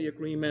validity of the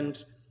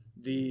agreement,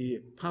 the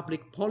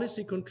public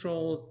policy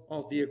control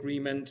of the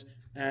agreement,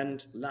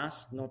 and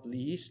last not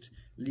least,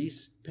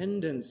 lis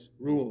pendens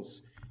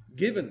rules.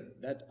 Given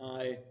that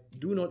I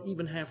do not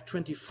even have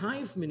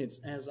 25 minutes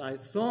as I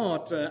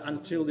thought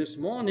until this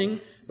morning,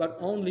 but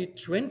only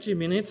 20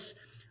 minutes,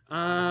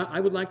 I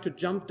would like to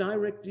jump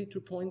directly to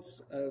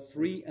points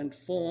 3 and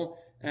 4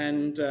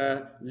 and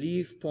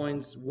leave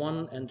points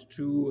 1 and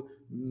 2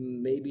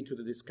 maybe to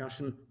the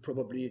discussion,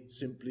 probably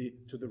simply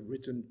to the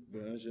written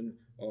version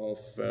of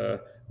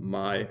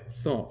my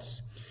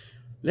thoughts.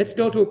 Let's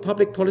go to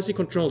public policy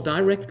control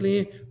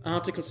directly.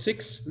 Article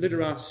 6,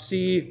 litera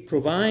C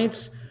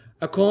provides: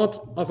 a court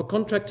of a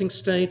contracting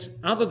state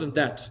other than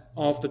that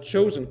of the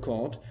chosen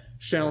court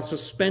shall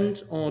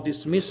suspend or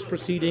dismiss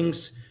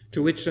proceedings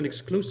to which an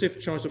exclusive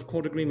choice of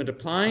court agreement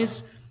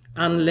applies,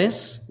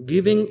 unless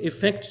giving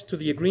effect to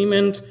the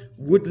agreement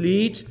would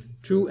lead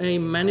to a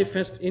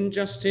manifest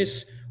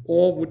injustice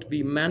or would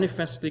be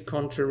manifestly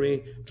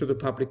contrary to the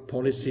public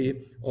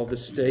policy of the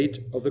state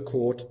of the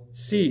court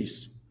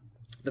seized.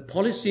 The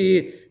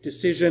policy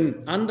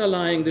decision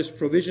underlying this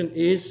provision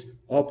is,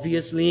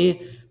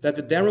 obviously, that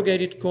the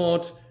derogated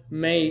court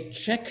may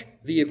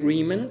check the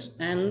agreement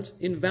and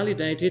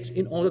invalidate it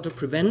in order to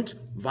prevent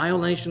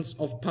violations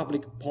of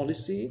public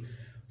policy.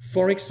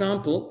 For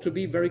example, to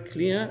be very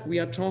clear, we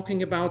are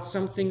talking about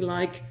something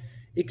like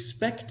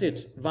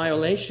expected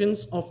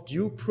violations of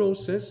due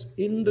process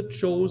in the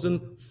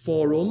chosen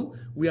forum.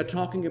 We are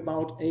talking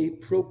about a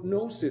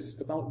prognosis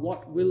about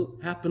what will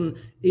happen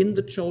in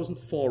the chosen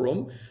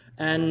forum.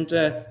 And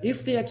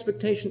if the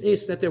expectation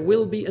is that there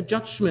will be a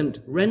judgment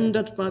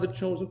rendered by the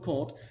chosen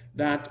court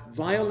that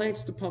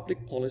violates the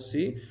public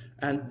policy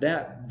and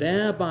that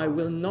thereby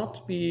will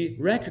not be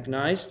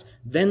recognized,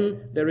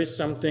 then there is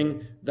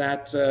something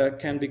that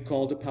can be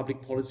called a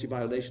public policy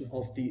violation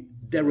of the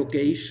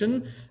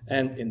derogation,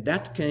 and in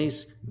that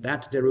case,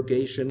 that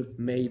derogation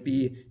may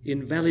be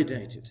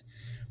invalidated.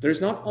 There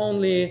is not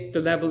only the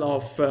level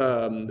of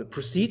the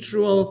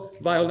procedural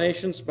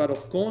violations, but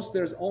of course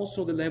there is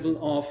also the level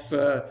of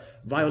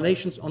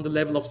violations on the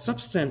level of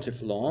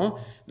substantive law.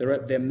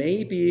 There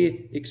may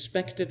be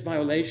expected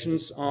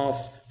violations of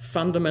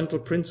fundamental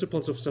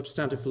principles of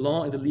substantive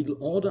law in the legal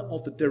order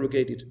of the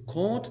derogated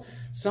court.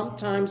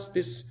 Sometimes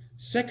this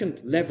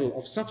second level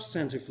of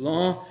substantive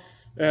law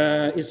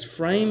is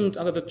framed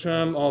under the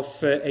term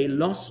of a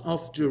loss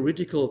of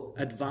juridical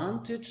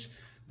advantage.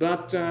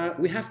 But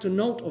we have to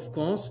note, of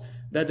course,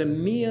 that a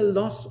mere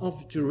loss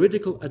of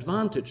juridical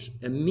advantage,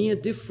 a mere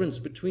difference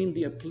between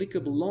the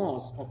applicable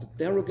laws of the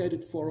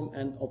derogated forum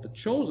and of the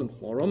chosen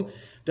forum,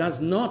 does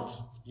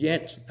not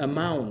yet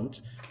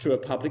amount to a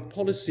public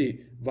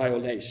policy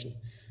violation.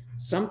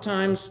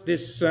 Sometimes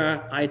this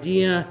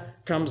idea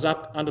comes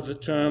up under the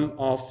term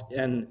of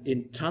an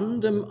in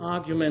tandem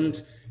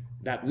argument.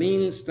 That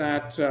means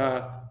that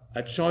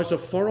a choice of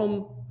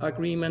forum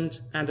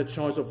agreement and a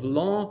choice of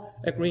law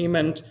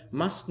agreement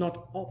must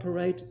not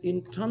operate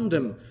in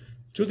tandem,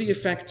 to the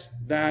effect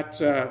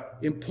that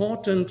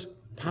important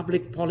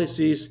public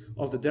policies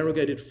of the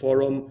derogated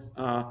forum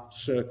are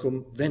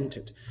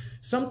circumvented.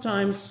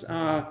 Sometimes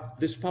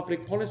this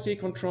public policy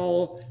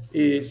control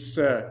is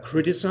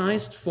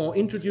criticized for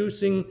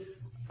introducing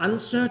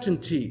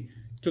uncertainty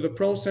to the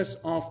process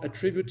of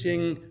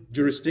attributing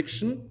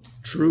jurisdiction.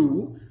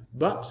 True,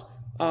 but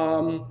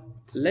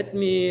let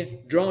me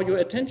draw your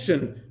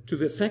attention to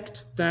the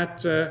fact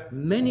that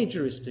many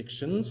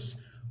jurisdictions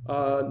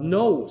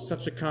know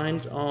such a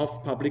kind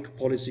of public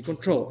policy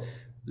control.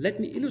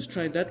 Let me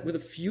illustrate that with a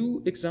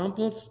few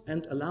examples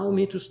and allow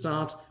me to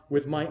start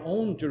with my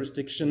own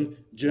jurisdiction,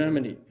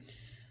 Germany.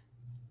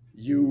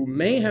 You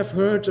may have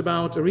heard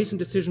about a recent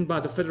decision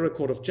by the Federal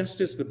Court of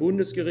Justice, the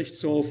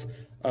Bundesgerichtshof,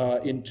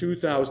 in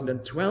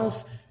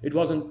 2012. It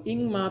was an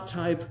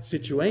Ingmar-type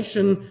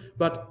situation,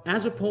 but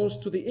as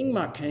opposed to the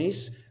Ingmar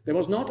case, there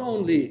was not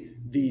only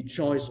the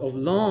choice of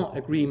law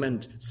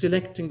agreement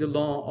selecting the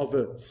law of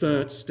a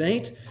third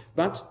state,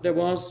 but there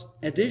was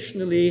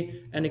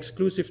additionally an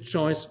exclusive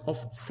choice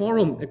of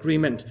forum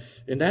agreement,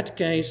 in that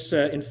case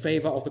in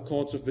favor of the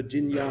courts of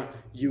Virginia,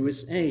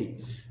 USA.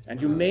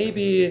 And you may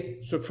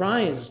be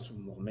surprised,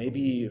 or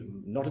maybe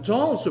not at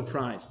all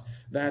surprised,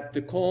 that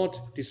the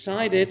court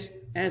decided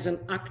as an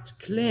acte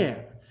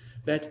clair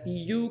that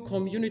EU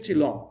community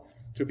law,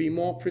 to be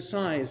more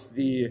precise,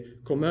 the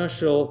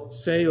Commercial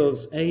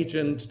Sales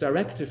Agent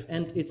Directive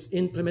and its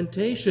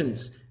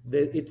implementations,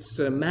 its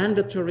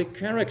mandatory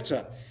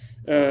character,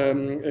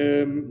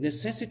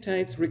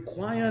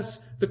 requires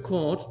the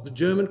court, the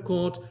German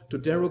court, to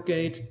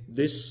derogate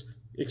this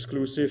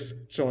exclusive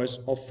choice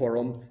of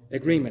forum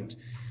agreement.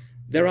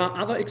 There are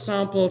other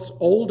examples,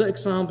 older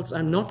examples.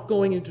 I'm not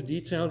going into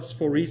details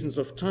for reasons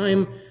of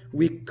time.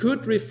 We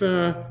could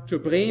refer to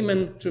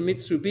Bremen, to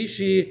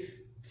Mitsubishi.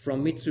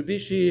 From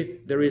Mitsubishi,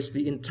 there is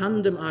the in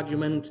tandem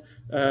argument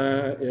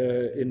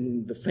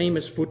in the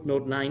famous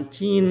footnote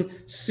 19.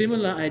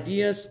 Similar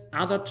ideas,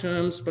 other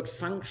terms, but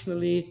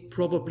functionally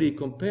probably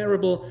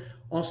comparable.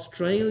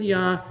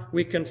 Australia,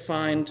 we can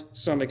find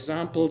some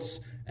examples.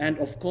 And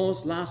of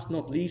course, last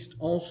not least,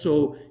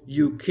 also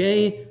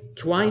UK,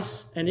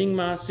 twice an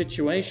Ingmar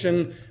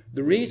situation.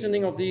 The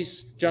reasoning of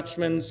these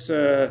judgments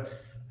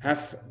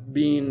have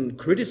been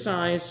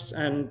criticized,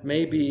 and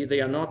maybe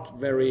they are not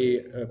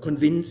very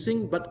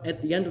convincing, but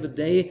at the end of the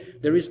day,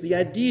 there is the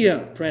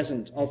idea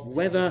present of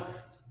whether,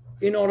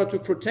 in order to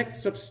protect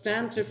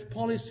substantive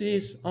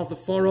policies of the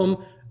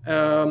forum,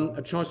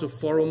 a choice of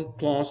forum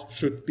clause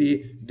should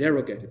be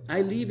derogated.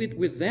 I leave it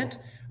with that.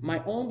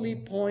 My only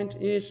point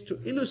is to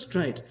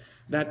illustrate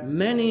that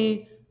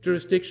many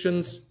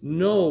jurisdictions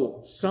know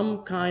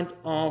some kind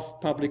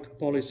of public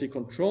policy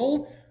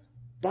control,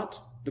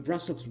 but the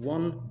Brussels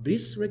I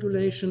bis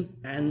regulation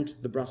and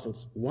the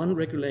Brussels I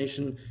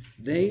regulation,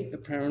 they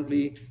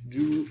apparently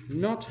do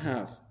not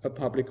have a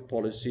public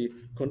policy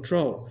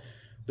control.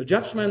 The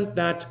judgment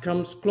that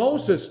comes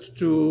closest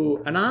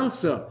to an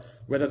answer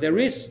whether there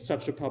is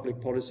such a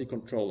public policy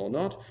control or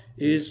not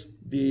is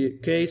the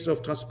case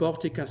of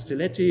Trasporti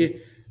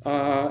Castelletti.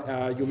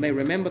 You may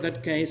remember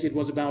that case. It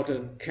was about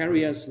a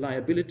carrier's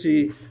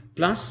liability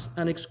plus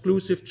an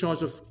exclusive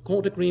choice of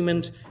court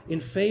agreement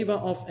in favor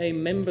of a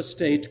member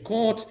state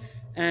court,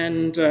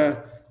 and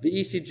the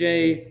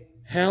ECJ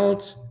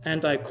held,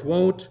 and I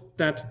quote,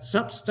 that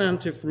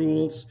substantive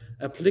rules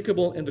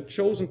applicable in the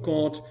chosen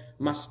court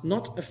must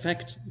not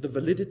affect the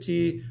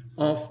validity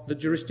of the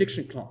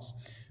jurisdiction clause.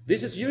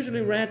 This is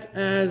usually read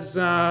as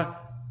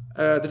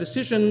the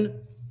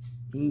decision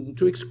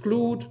to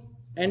exclude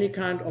any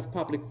kind of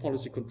public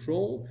policy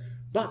control,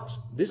 but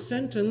this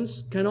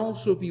sentence can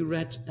also be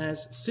read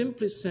as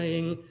simply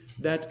saying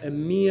that a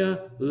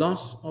mere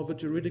loss of a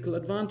juridical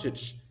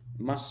advantage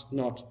must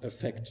not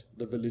affect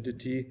the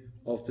validity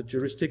of the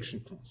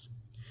jurisdiction clause.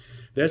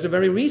 There's a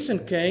very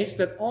recent case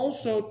that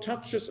also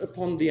touches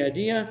upon the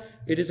idea.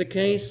 It is a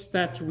case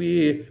that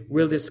we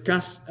will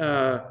discuss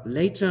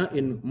later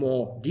in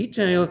more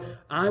detail.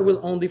 I will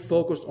only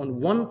focus on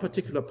one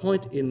particular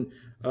point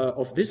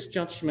of this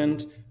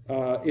judgment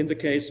in the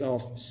case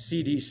of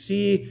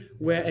CDC,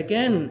 where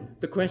again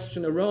the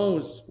question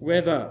arose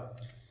whether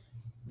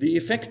the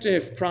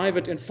effective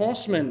private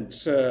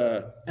enforcement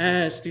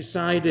as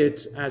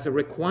decided as a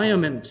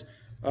requirement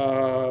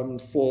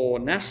for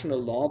national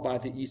law by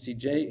the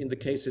ECJ in the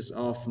cases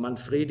of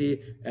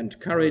Manfredi and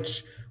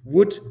Courage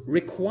would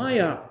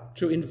require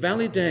to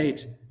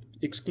invalidate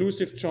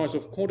exclusive choice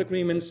of court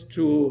agreements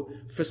to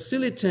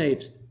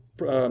facilitate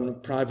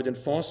private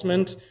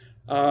enforcement,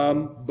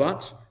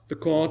 but the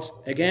court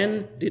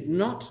again did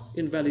not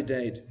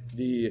invalidate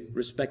the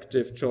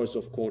respective choice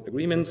of court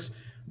agreements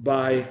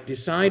by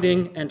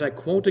deciding, and I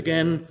quote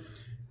again,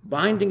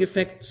 binding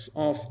effects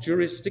of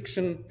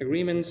jurisdiction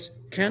agreements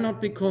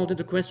cannot be called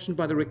into question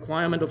by the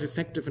requirement of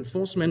effective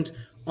enforcement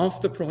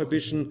of the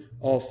prohibition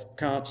of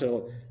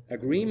cartel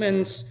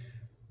agreements.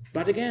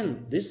 But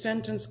again, this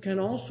sentence can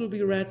also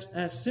be read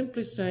as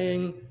simply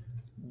saying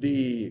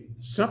the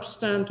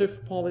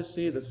substantive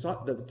policy,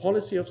 the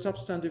policy of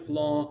substantive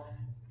law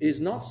is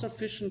not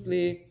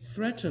sufficiently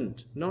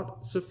threatened,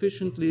 not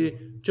sufficiently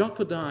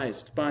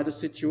jeopardized by the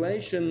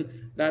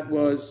situation that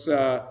was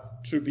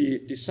to be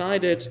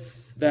decided,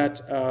 that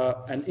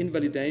an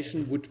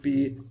invalidation would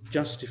be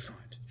justified.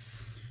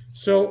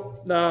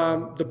 So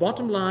the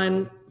bottom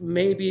line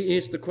maybe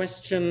is the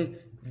question,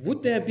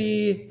 would there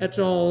be at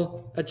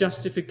all a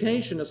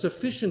justification, a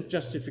sufficient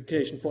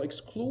justification for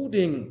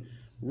excluding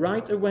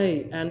right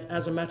away and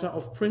as a matter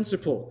of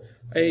principle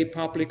a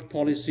public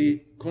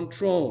policy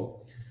control?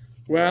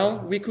 Well,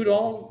 we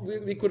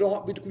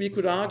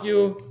could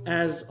argue,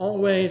 as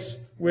always,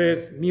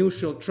 with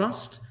mutual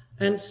trust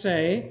and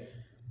say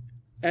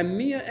a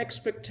mere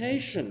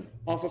expectation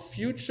of a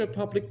future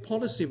public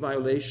policy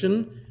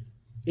violation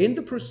in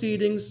the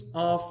proceedings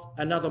of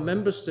another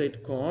member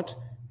state court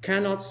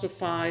cannot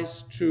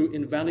suffice to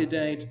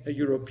invalidate a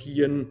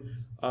European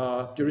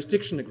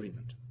jurisdiction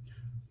agreement.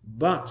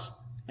 But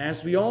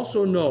as we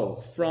also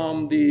know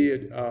from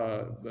the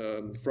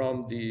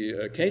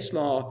case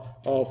law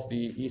of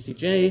the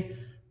ECJ,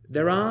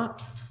 there are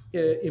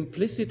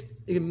implicit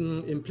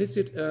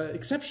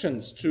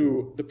exceptions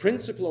to the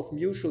principle of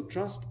mutual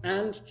trust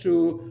and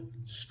to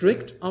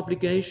strict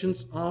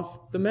obligations of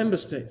the member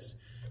states.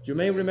 You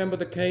may remember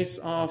the case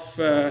of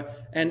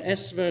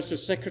NS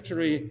versus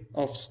Secretary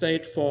of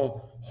State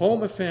for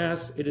Home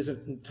Affairs. It is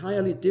an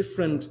entirely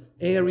different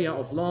area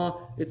of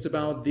law. It's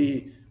about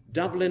the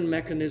Dublin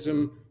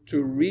mechanism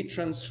to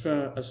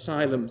retransfer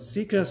asylum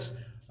seekers,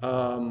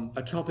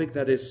 a topic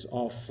that is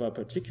of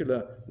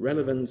particular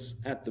relevance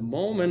at the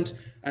moment.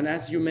 And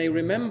as you may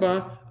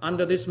remember,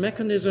 under this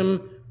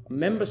mechanism,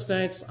 member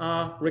states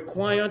are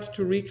required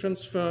to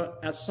retransfer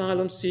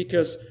asylum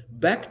seekers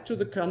back to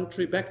the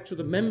country, back to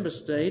the member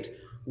state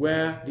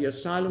where the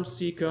asylum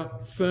seeker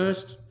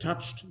first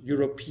touched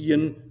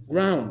European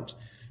ground.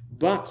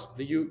 But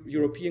the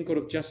European Court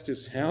of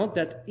Justice held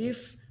that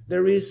if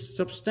there is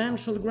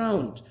substantial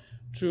ground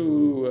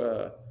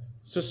to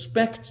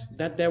suspect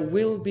that there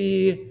will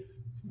be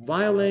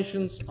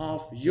violations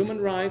of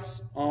human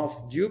rights,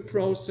 of due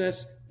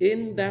process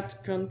in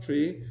that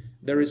country,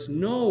 there is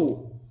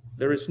no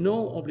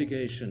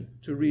obligation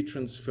to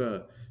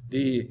retransfer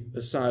the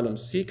asylum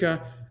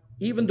seeker,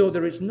 even though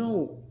there is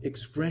no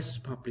express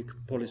public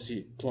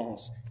policy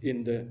clause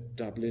in the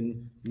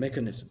Dublin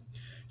mechanism.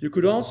 You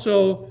could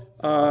also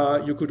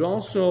argue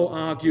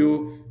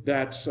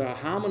that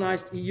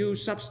harmonized EU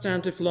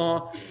substantive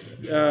law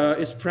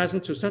is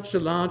present to such a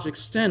large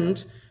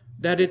extent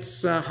that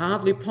it's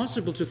hardly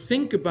possible to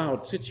think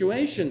about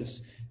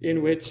situations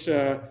in which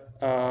a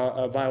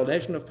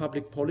violation of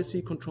public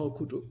policy control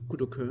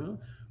could occur.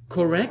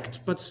 Correct,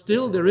 but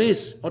still there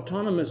is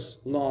autonomous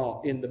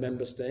law in the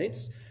member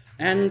states,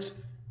 and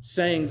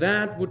saying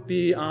that would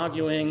be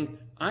arguing,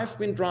 I've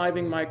been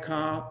driving my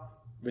car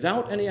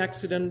without any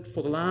accident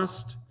for the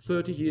last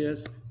 30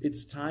 years,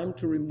 it's time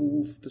to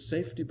remove the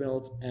safety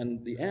belt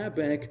and the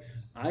airbag.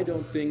 I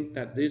don't think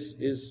that this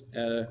is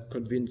a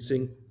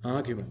convincing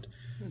argument.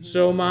 Mm-hmm.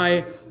 So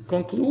my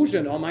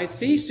conclusion or my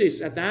thesis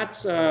at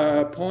that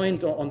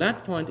point, or on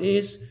that point,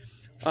 is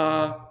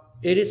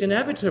it is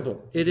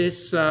inevitable. It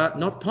is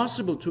not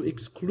possible to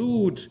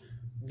exclude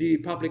the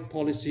public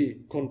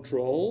policy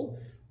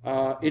control.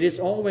 It is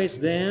always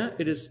there.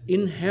 It is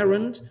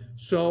inherent.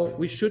 So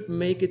we should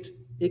make it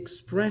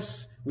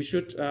express. We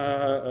should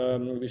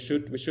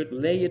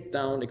lay it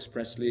down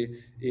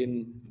expressly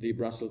in the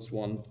Brussels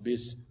 1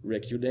 bis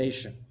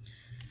regulation.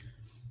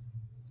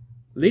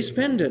 Lis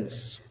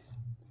pendens.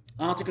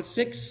 Article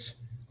 6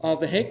 of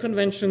the Hague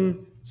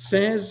Convention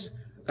says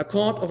a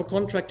court of a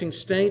contracting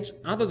state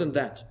other than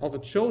that of a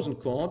chosen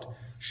court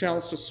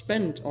shall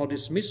suspend or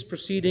dismiss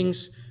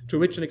proceedings to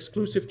which an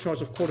exclusive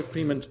choice of court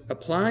agreement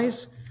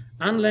applies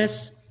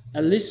unless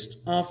a list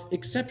of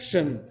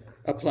exception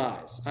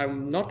applies.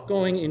 I'm not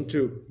going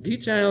into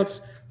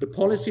details. The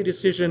policy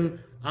decision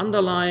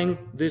underlying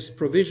this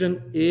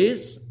provision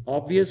is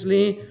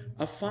obviously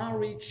a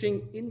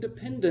far-reaching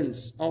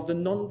independence of the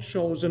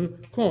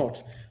non-chosen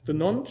court. The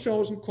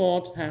non-chosen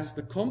court has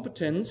the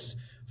competence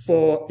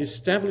for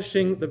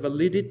establishing the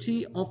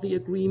validity of the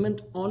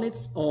agreement on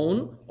its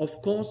own,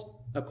 of course,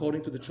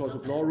 according to the choice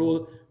of law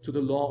rule, to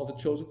the law of the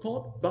chosen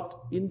court, but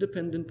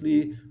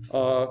independently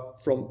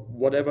from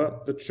whatever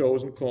the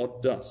chosen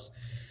court does.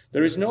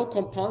 There is no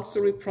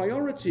compulsory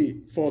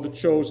priority for the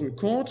chosen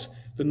court.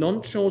 The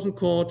non-chosen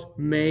court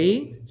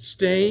may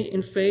stay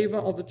in favor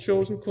of the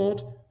chosen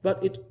court,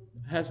 but it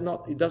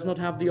does not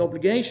have the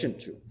obligation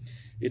to.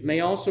 It may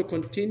also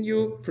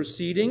continue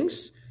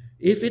proceedings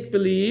if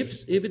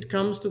it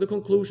comes to the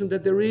conclusion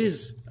that there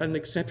is an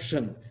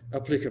exception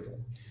applicable.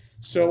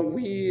 So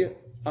we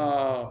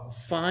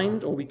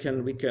find, or we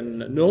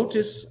can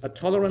notice, a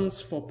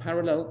tolerance for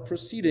parallel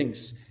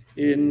proceedings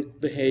in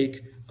the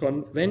Hague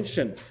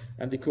Convention,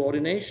 and the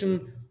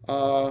coordination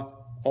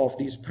of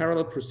these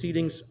parallel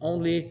proceedings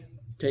only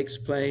takes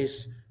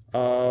place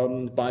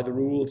by the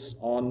rules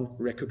on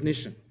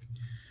recognition.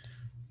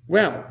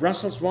 Well,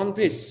 Brussels 1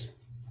 bis.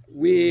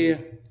 We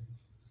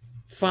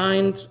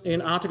find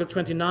in Article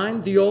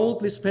 29 the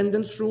old lis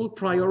pendens rule,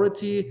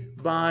 priority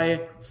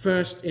by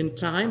first in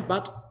time,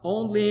 but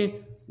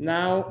only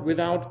now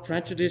without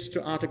prejudice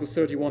to Article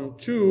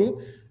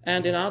 31.2.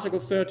 And in Article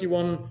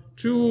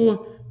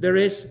 31.2 there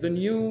is the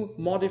new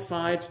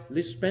modified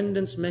lis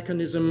pendens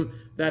mechanism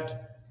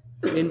that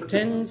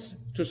intends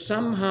to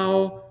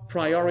somehow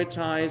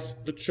prioritize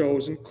the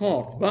chosen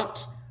court.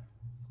 But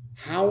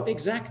how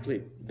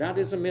exactly? That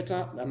is a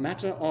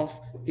matter of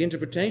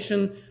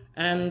interpretation,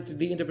 and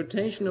the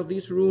interpretation of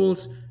these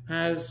rules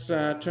has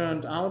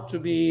turned out to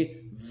be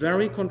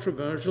very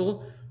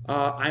controversial.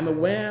 I'm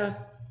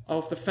aware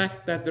of the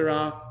fact that there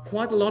are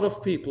quite a lot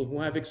of people who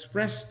have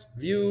expressed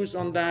views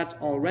on that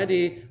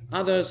already.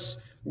 Others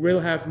will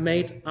have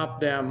made up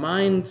their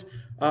mind.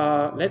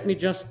 Let me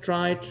just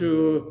try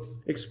to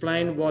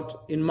explain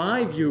what, in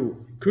my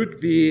view, could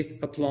be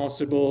a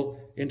plausible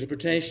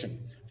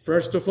interpretation.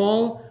 First of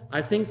all,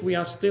 I think we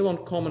are still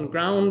on common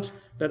ground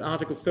that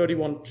Article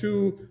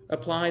 31.2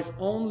 applies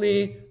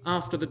only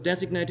after the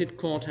designated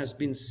court has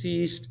been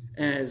seized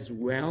as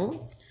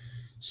well.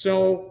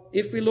 So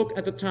if we look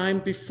at the time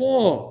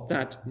before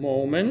that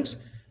moment,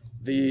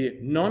 the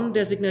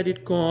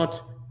non-designated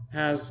court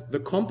has the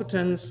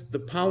competence, the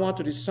power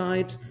to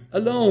decide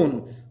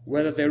alone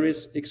whether there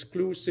is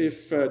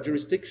exclusive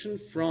jurisdiction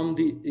from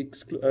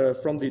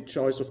the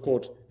choice of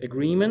court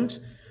agreement.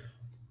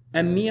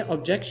 A mere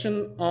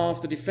objection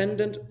of the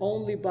defendant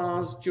only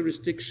bars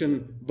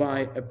jurisdiction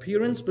by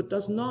appearance, but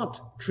does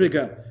not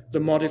trigger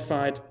the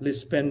modified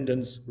lis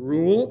pendens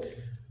rule.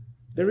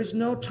 There is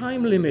no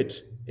time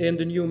limit in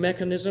the new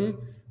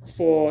mechanism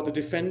for the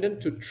defendant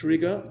to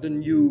trigger the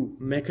new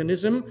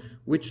mechanism,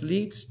 which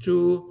leads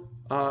to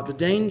the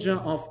danger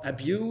of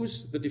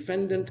abuse. The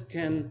defendant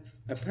can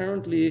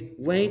apparently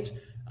wait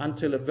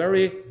until a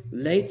very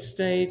late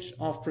stage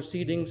of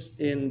proceedings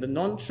in the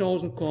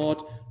non-chosen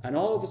court and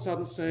all of a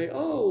sudden say,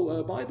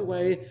 by the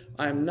way,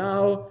 I'm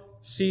now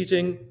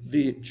seizing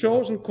the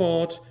chosen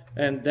court,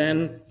 and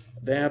then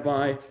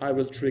thereby I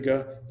will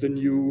trigger the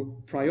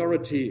new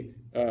priority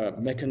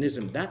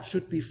mechanism. That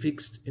should be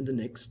fixed in the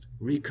next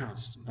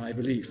recast, I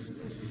believe.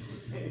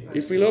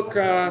 If we look,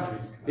 after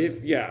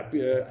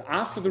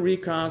the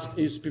recast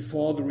is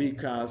before the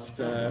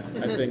recast,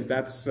 I think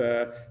that's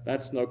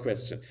no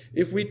question.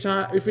 If we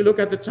look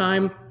at the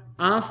time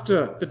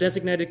after the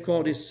designated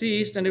court is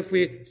seized, and if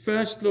we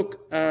first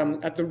look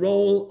at the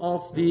role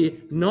of the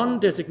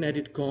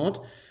non-designated court,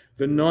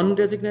 the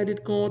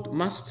non-designated court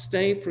must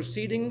stay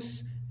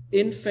proceedings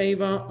in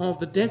favor of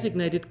the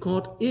designated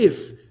court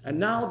if, and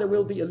now there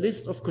will be a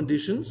list of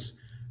conditions.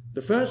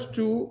 The first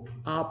two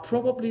are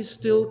probably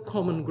still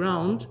common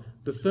ground.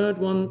 The third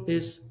one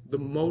is the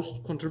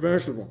most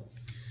controversial one.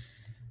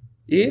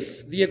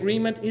 If the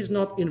agreement is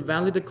not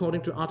invalid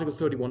according to Article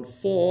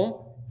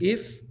 31.4,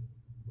 if,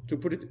 to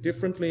put it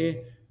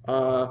differently,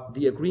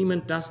 the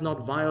agreement does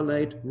not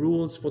violate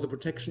rules for the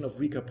protection of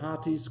weaker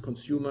parties,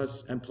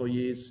 consumers,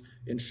 employees,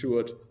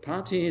 insured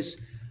parties.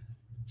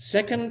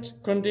 Second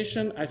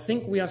condition, I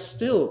think we are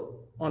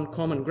still on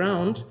common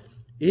ground.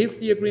 If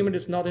the agreement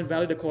is not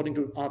invalid according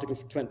to Article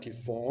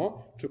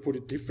 24, to put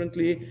it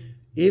differently,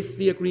 if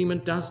the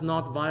agreement does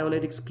not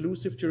violate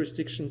exclusive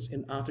jurisdictions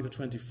in Article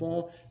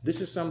 24. This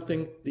is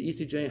something the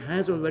ECJ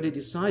has already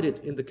decided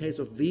in the case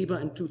of Weber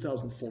in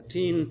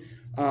 2014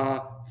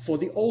 for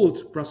the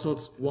old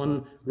Brussels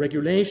I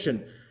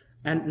regulation.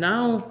 And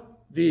now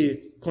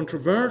the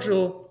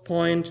controversial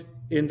point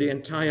in the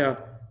entire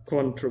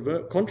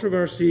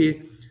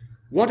controversy: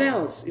 what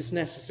else is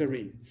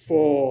necessary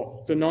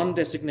for the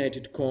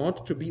non-designated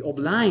court to be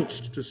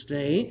obliged to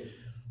stay?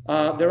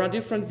 There are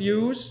different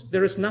views.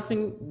 There is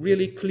nothing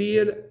really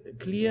clear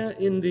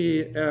in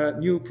the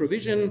new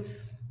provision.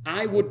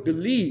 I would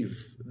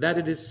believe that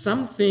it is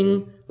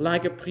something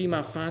like a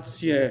prima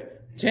facie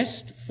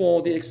test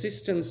for the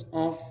existence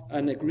of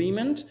an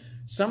agreement,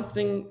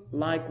 something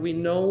like we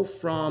know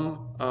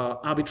from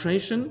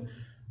arbitration,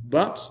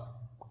 but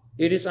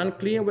it is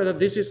unclear whether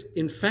this is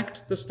in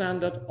fact the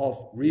standard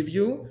of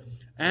review,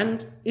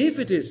 and if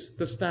it is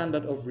the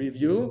standard of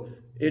review,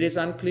 it is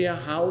unclear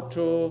how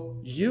to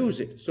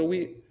use it. So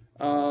we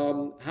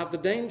have the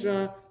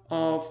danger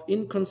of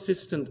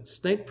inconsistent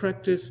state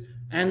practice,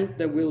 and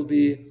there will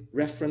be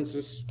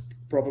references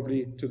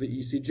probably to the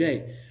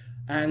ECJ.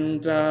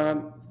 And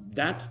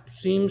that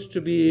seems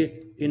to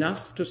be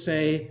enough to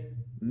say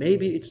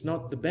maybe it's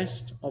not the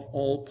best of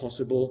all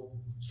possible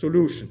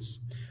solutions.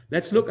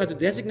 Let's look at the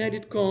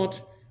designated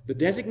court. The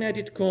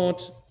designated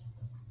court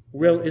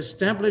will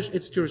establish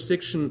its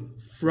jurisdiction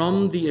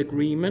from the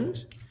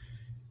agreement.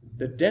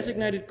 The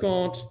designated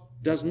court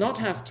does not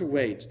have to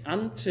wait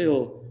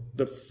until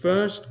the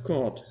first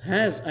court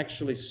has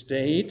actually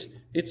stayed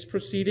its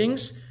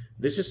proceedings.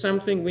 This is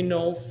something we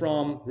know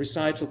from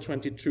recital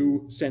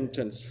 22,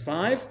 sentence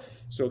 5,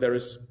 so there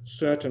is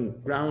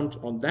certain ground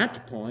on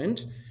that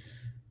point.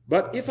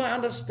 But if I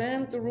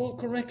understand the rule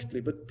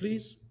correctly, but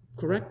please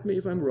correct me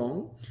if I'm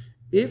wrong,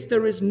 if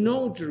there is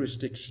no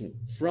jurisdiction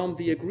from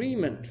the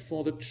agreement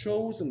for the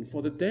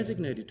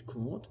designated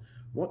court,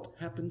 what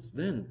happens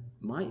then?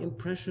 My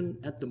impression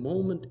at the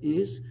moment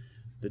is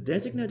the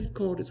designated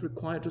court is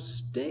required to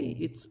stay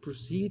its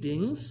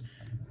proceedings,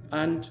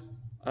 and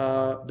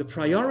the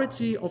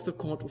priority of the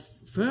court of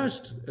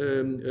first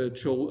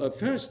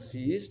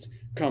seized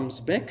comes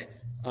back,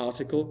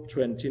 Article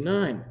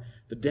 29.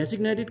 The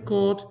designated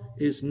court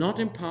is not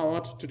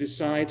empowered to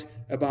decide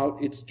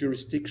about its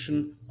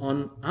jurisdiction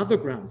on other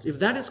grounds. If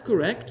that is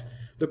correct,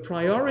 the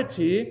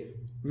priority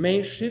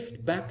may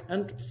shift back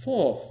and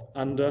forth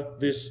under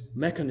this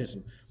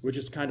mechanism, which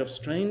is kind of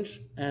strange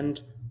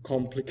and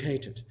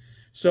complicated.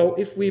 So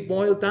if we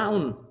boil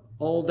down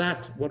all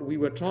that, what we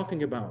were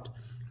talking about,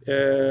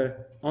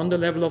 on the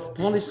level of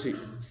policy,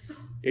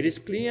 it is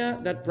clear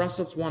that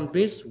Brussels 1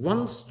 bis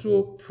wants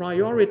to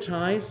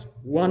prioritize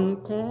one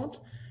court,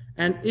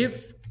 and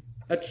if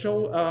a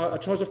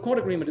choice of court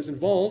agreement is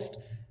involved,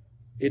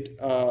 it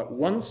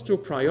wants to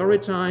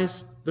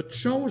prioritize the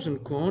chosen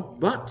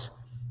court, but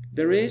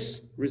there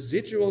is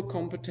residual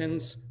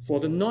competence for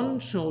the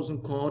non-chosen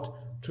court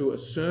to a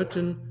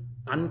certain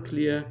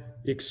unclear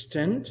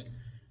extent.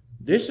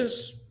 This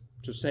is,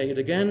 to say it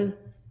again,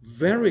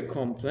 very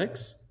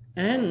complex,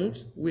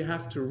 and we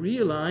have to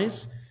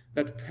realize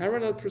that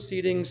parallel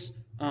proceedings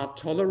are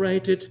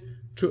tolerated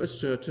to a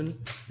certain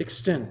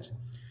extent.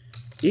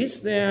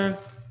 Is there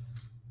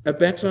a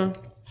better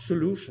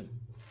solution?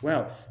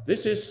 Well,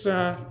 this is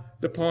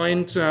the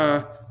point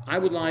I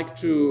would like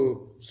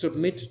to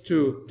submit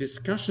to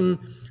discussion.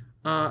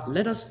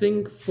 Let us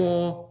think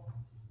for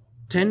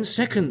 10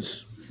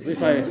 seconds,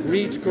 if I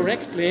read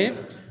correctly,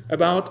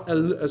 about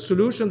a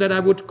solution that I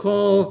would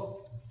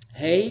call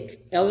Hague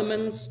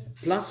Elements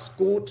plus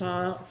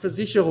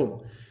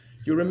Gotha-Versicherung.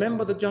 You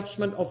remember the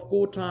judgment of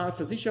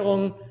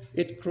Gotha-Versicherung?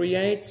 It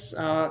creates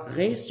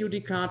res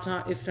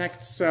judicata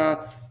effects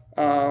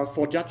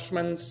for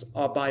judgments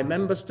by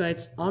member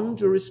states on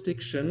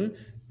jurisdiction,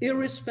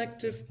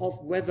 irrespective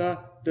of whether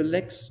the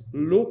lex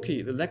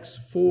loci, the lex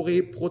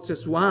fori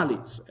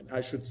processualis,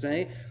 I should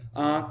say,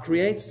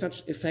 creates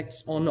such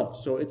effects or not.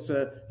 So it's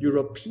a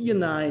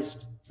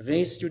Europeanized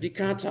res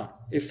judicata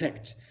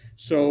effect.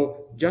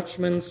 So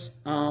judgments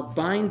are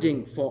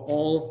binding for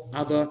all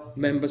other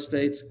member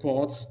state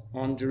courts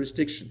on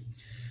jurisdiction.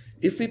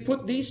 If we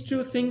put these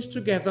two things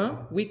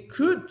together, we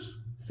could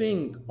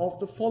think of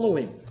the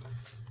following.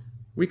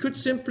 We could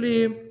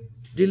simply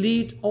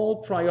delete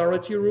all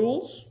priority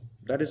rules.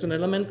 That is an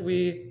element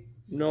we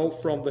know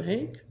from The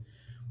Hague.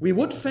 We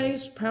would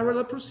face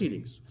parallel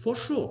proceedings, for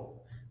sure.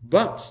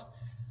 But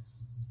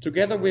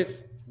together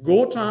with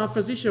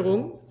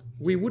Gotha-Versicherung,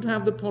 we would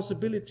have the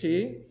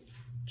possibility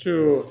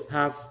to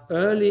have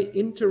early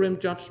interim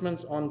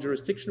judgments on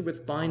jurisdiction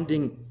with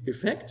binding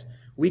effect.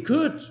 We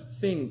could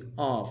think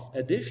of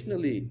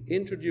additionally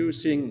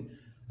introducing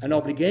an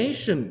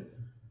obligation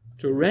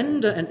to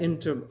render an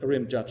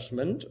interim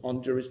judgment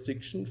on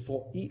jurisdiction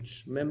for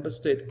each member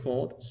state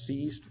court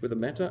seized with a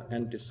matter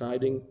and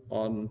deciding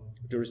on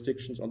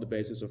jurisdictions on the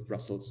basis of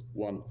Brussels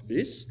 1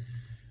 bis.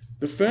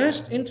 The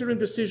first interim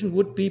decision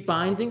would be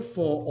binding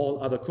for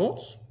all other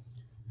courts.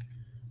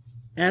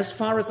 As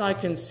far as I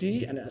can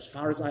see, and as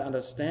far as I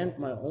understand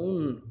my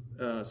own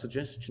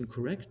suggestion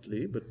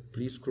correctly, but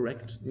please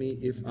correct me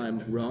if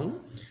I'm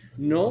wrong,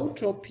 no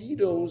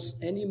torpedoes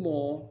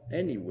anymore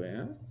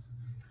anywhere.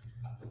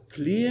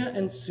 Clear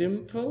and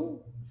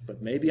simple,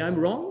 but maybe I'm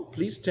wrong,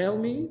 please tell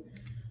me.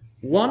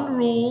 One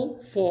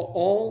rule for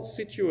all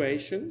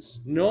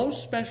situations, no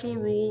special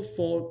rule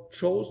for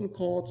chosen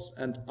courts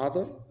and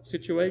other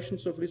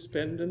situations of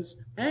lispendence,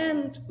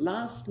 and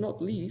last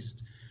not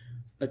least,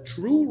 a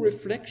true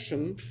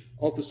reflection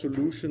of the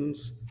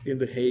solutions in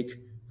the Hague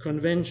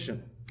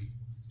Convention.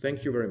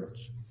 Thank you very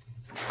much.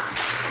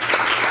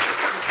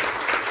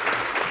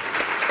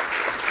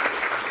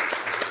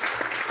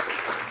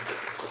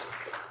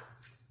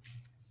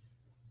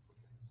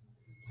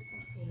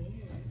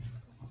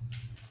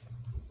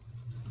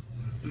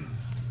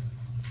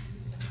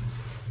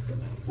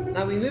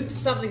 Now we move to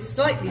something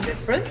slightly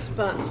different,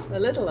 but a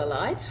little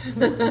allied.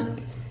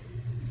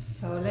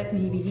 So let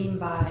me begin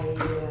by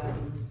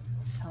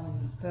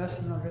some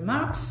personal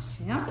remarks.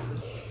 Yeah,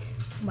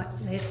 well,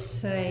 let's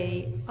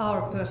say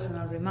our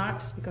personal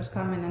remarks, because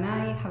Carmen and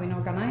I, having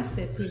organized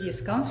the previous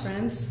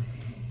conference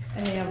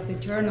of the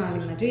journal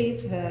in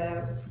Madrid,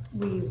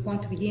 we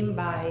want to begin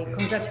by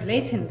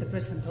congratulating the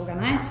present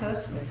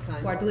organizers,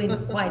 who are doing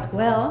quite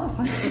well,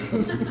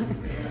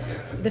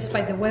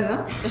 despite the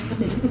weather.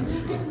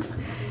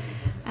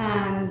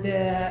 And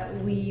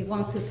we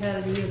want to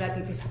tell you that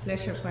it is a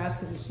pleasure for us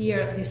to be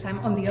here, this time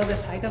on the other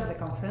side of the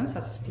conference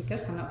as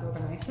speakers and not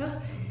organizers,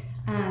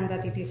 and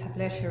that it is a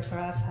pleasure for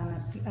us and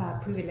a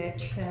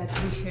privilege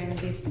to be sharing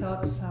these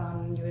thoughts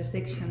on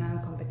jurisdiction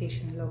and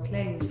competition law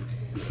claims.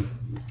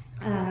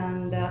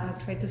 And I'll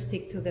try to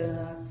stick to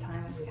the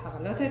time we have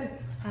allotted,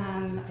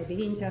 and I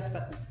begin just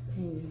by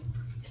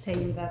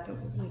saying that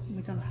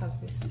we don't have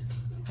this.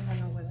 I don't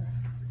know whether.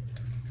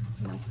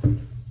 No.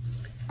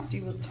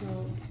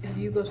 Have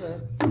you got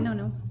a...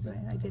 No,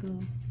 I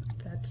didn't.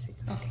 That's it.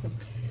 Okay.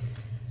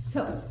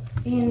 So,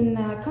 in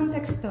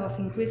context of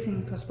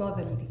increasing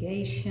cross-border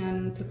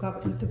litigation to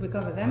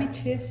recover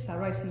damages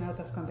arising out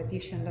of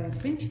competition law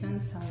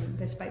infringements, and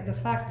despite the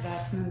fact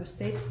that member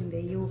states in the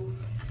EU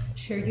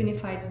share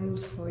unified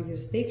rules for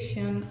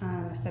jurisdiction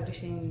and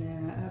establishing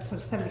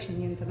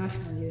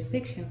international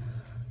jurisdiction,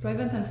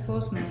 private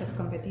enforcement of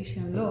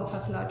competition law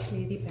has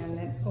largely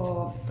depended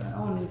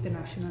on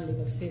international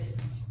legal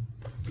systems.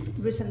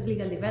 Recent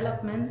legal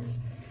developments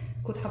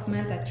could have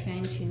meant a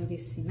change in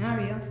this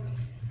scenario,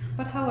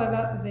 but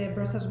however, the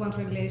Brussels I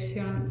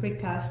regulation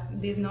recast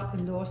did not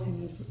endorse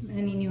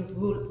any new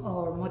rule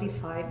or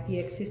modify the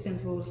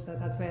existing rules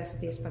that address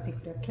these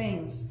particular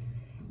claims.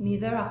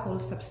 Neither a whole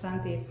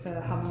substantive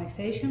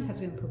harmonization has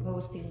been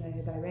proposed in the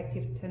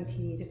Directive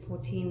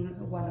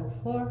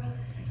 2014/104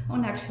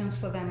 on actions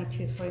for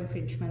damages for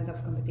infringement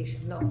of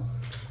competition law.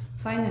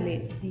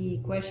 Finally, the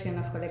question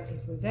of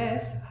collective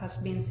redress has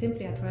been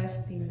simply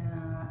addressed in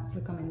a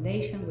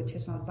recommendation, which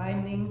is not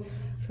binding,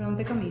 from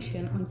the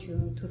Commission on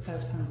June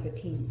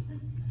 2013.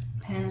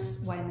 Hence,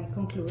 one may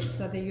conclude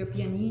that the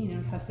European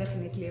Union has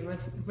definitely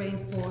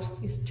reinforced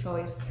its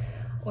choice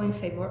or in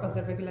favor of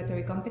the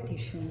regulatory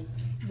competition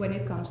when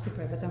it comes to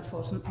private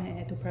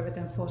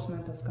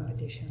enforcement of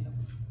competition law.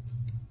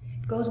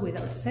 It goes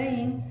without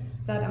saying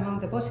that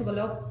among the possible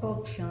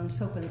options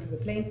open to the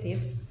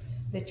plaintiffs,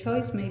 the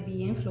choice may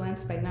be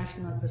influenced by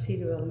national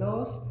procedural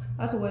laws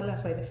as well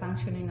as by the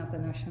functioning of the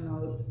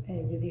national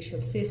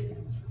judicial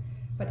systems.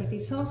 But it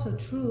is also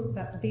true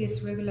that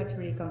this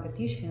regulatory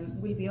competition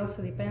will be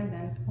also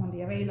dependent on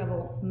the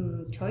available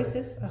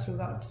choices as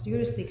regards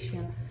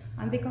jurisdiction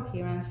and the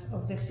coherence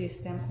of the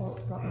system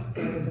of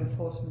private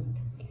enforcement.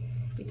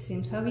 It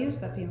seems obvious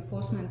that the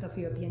enforcement of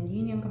European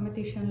Union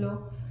competition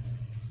law,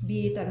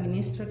 be it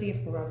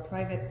administrative or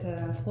private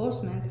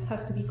enforcement,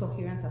 has to be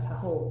coherent as a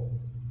whole.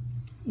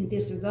 In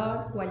this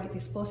regard, while it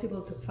is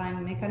possible to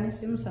find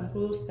mechanisms and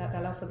rules that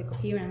allow for the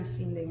coherence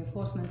in the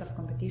enforcement of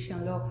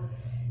competition law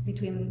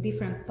between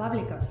different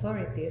public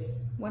authorities,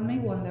 one may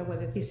wonder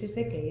whether this is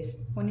the case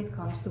when it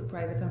comes to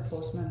private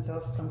enforcement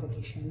of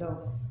competition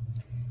law.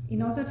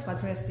 In order to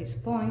address this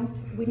point,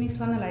 we need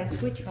to analyze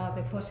which are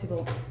the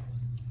possible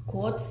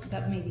courts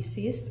that may be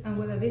seized and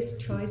whether this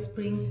choice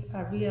brings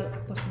a real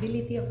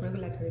possibility of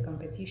regulatory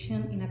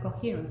competition in a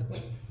coherent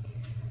way.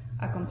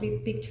 A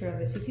complete picture of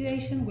the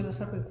situation will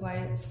also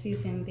require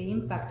seizing the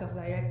impact of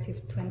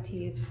Directive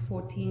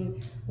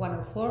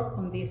 2014/104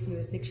 on this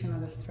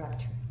jurisdictional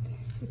structure.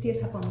 It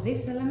is upon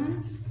these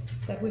elements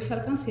that we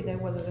shall consider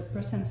whether the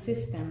present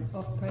system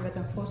of private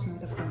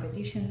enforcement of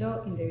competition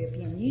law in the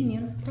European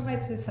Union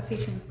provides a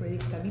sufficient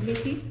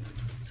predictability,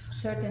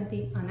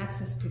 certainty, and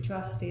access to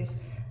justice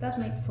that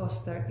may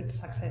foster its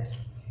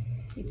success.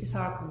 It is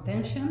our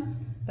contention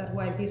that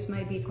while this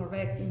may be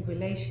correct in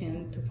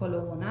relation to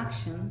follow-on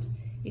actions,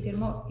 it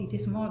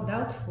is more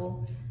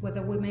doubtful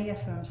whether we may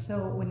affirm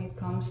so when it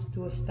comes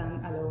to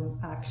stand-alone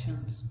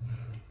actions.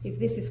 If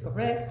this is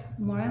correct,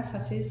 more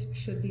emphasis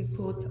should be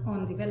put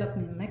on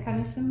developing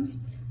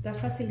mechanisms that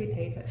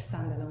facilitate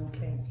stand-alone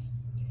claims.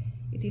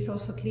 It is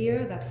also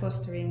clear that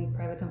fostering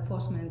private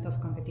enforcement of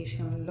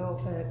competition law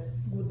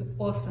would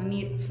also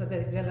need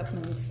further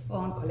developments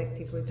on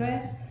collective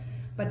redress,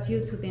 but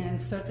due to the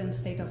uncertain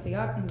state of the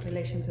art in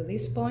relation to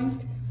this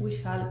point, we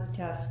shall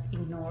just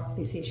ignore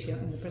this issue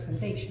in the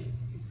presentation.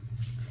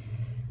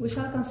 We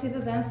shall consider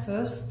then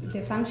first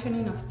the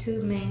functioning of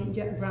two main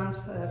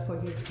grounds for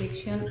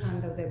jurisdiction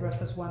under the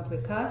Brussels I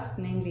recast,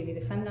 namely the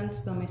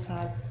defendant's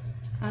domicile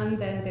and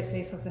then the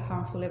place of the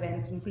harmful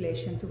event in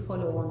relation to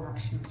follow-on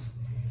actions.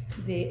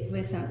 The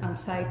recent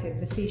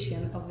uncited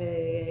decision of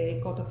the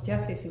Court of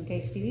Justice in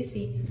case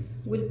CDC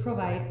will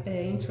provide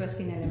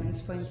interesting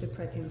elements for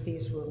interpreting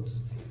these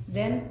rules.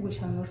 Then we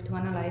shall move to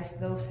analyze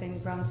those same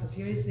grounds of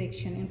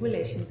jurisdiction in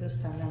relation to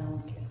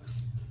standalone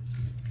claims.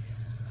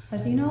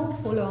 As you know,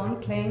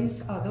 follow-on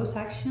claims are those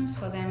actions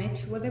for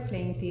damage where the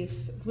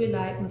plaintiffs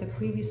rely on the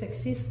previous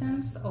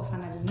existence of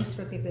an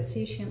administrative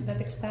decision that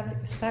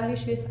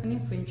establishes an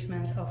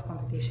infringement of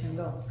competition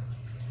law.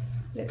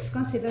 Let's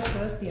consider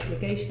first the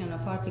application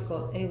of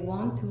Article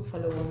A1 to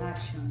follow-on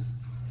actions.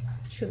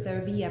 Should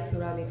there be a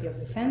plurality of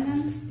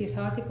defendants, this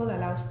article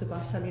allows to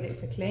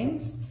consolidate the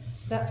claims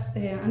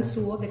and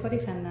sue the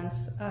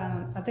co-defendants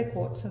at the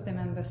courts of the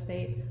member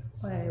state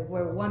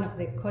where one of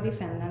the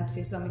co-defendants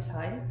is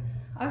domiciled,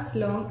 as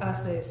long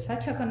as there is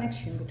such a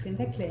connection between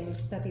the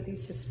claims that it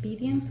is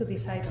expedient to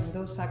decide on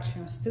those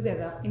actions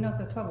together in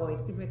order to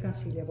avoid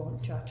irreconcilable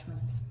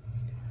judgments.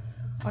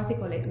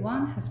 Article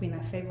 8.1 has been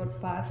a favored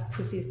path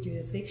to seize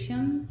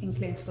jurisdiction in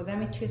claims for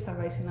damages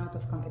arising out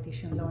of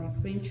competition law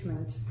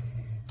infringements.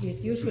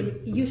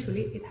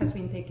 Usually it has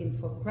been taken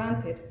for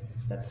granted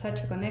that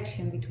such a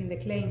connection between the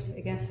claims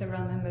against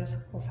several members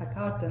of a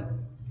cartel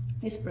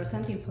is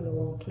present in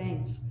follow-on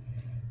claims.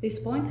 This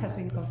point has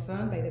been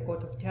confirmed by the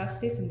Court of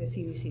Justice in the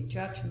CDC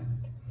judgment.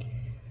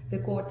 The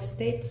Court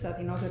states that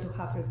in order to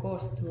have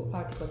recourse to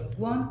Article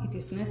 8.1, it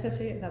is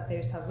necessary that there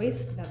is a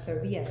risk that there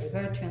be a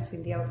divergence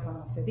in the outcome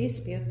of the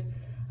dispute,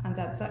 and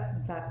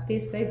that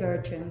this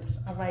divergence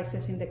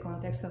arises in the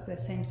context of the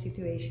same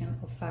situation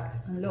of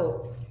fact and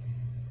law.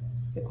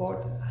 The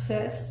Court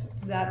assesses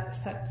that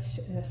such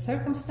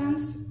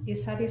circumstance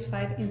is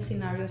satisfied in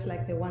scenarios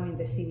like the one in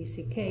the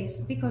CDC case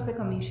because the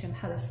Commission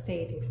had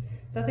stated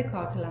that the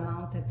cartel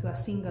amounted to a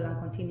single and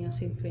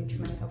continuous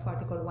infringement of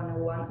Article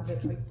 101 of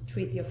the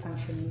Treaty of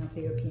Functioning of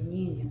the European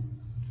Union.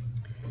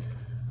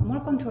 A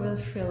more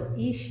controversial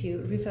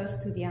issue refers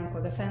to the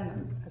anchor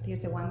defendant, that is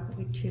the one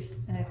who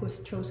is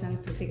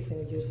chosen to fix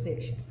the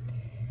jurisdiction.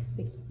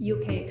 The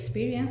UK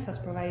experience has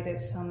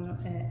provided some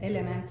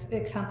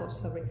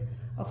examples of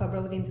a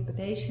broad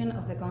interpretation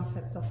of the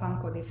concept of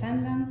anchor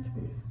defendant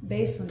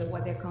based on the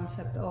wider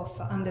concept of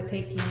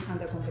undertaking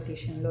under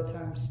competition law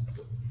terms.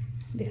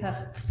 This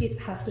has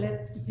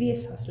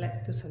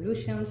led to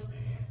solutions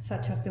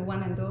such as the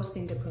one endorsed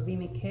in the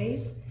Provimi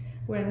case,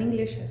 where an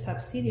English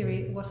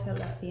subsidiary was held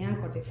as the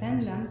anchor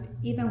defendant,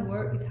 even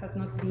where it had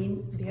not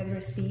been the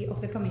addressee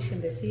of the Commission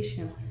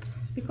decision,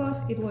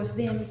 because it was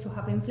deemed to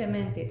have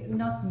implemented,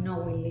 not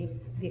knowingly,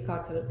 the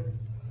cartel.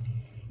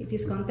 It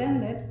is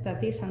contended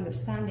that this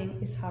understanding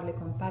is hardly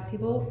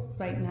compatible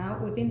right now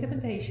with the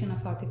interpretation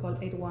of Article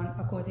 8.1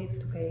 according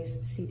to case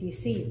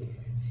CTC,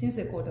 since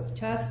the Court of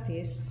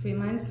Justice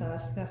reminds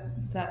us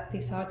that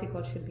this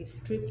article should be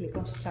strictly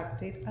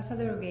constructed as a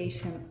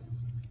derogation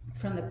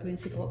from the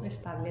principle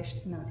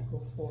established in Article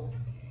 4.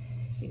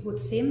 It would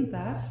seem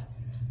thus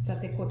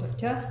that the Court of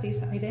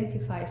Justice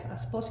identifies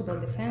as possible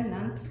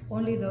defendants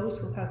only those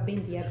who have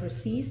been the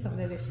addressees of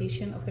the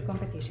decision of the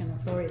competition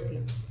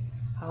authority.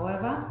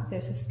 However, there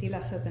is still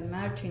a certain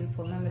margin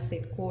for member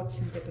state courts'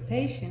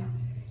 interpretation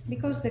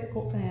because the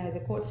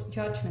court's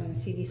judgment in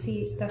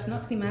CDC does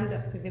not demand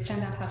that the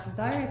defendant has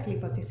directly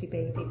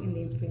participated in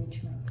the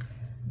infringement.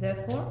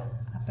 Therefore,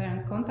 a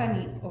parent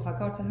company of a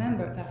cartel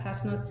member that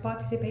has not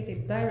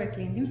participated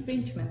directly in the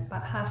infringement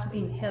but has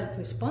been held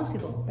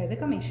responsible by the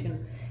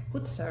Commission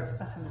could serve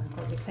as an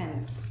anchor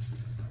defendant.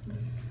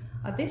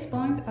 At this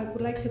point, I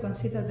would like to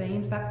consider the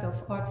impact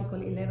of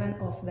Article 11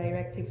 of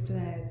Directive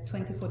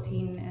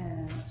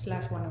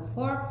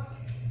 2014/104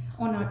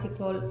 on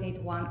Article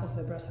 8.1 of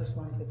the Brussels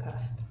I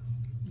Recast.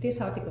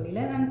 This Article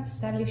 11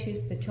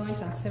 establishes the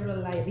joint and several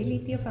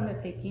liability of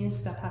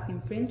undertakings that have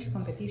infringed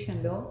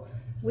competition law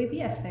with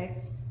the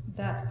effect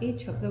that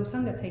each of those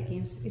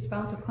undertakings is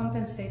bound to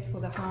compensate for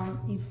the harm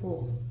in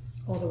full.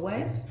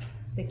 Otherwise,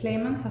 the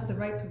claimant has the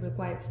right to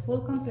require full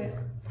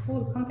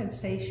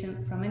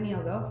compensation from any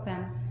other of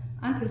them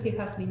until he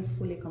has been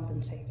fully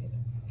compensated.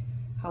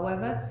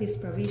 However, this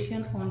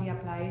provision only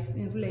applies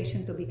in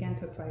relation to big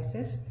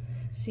enterprises,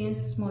 since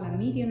small and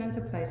medium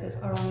enterprises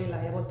are only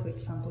liable to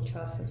example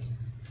charges.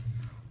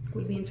 It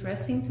will be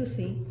interesting to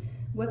see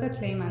whether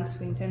claimants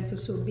who intend to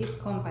sue big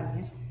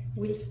companies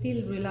will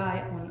still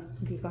rely on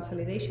the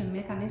consolidation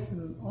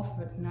mechanism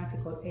offered in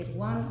Article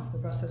 8.1 of the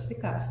Brussels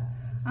Recast,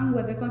 and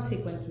whether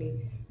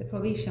consequently the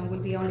provision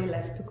will be only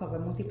left to cover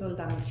multiple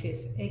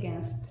damages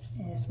against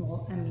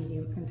small and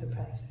medium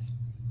enterprises.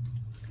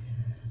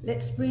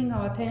 Let's bring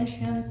our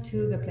attention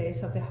to the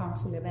place of the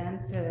harmful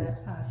event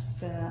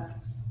as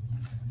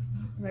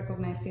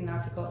recognized in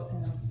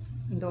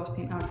endorsed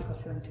in Article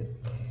 7.2.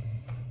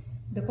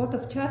 The Court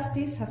of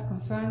Justice has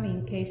confirmed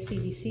in case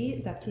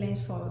CDC that claims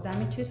for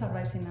damages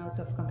arising out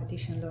of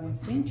competition law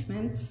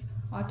infringements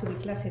are to be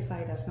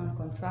classified as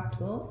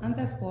non-contractual and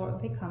therefore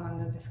they come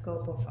under the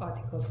scope of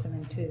Article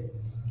 7.2.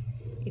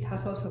 It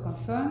has also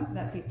confirmed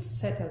that its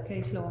settled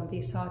case law on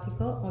this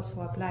article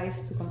also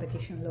applies to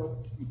competition law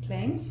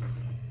claims.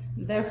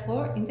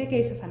 Therefore, in the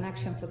case of an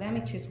action for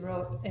damages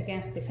brought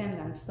against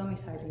defendants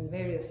domiciled in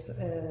various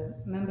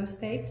member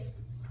states,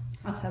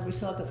 as a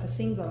result of a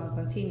single and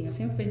continuous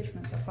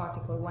infringement of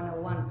Article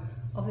 101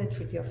 of the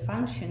Treaty of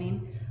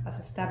Functioning, as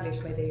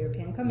established by the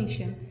European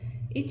Commission,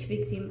 each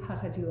victim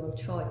has a dual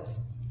choice.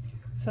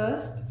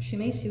 First, she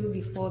may sue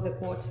before the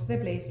courts of the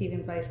place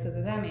giving rise to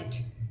the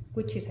damage,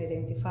 which is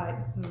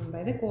identified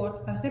by the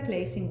court as the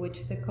place in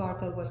which the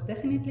cartel was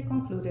definitely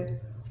concluded,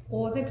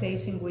 or the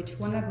place in which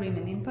one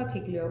agreement in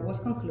particular was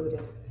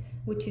concluded,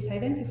 which is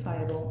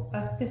identifiable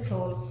as the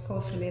sole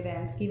causal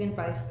event giving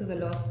rise to the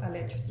loss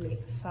allegedly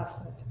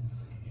suffered.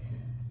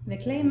 The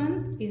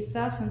claimant is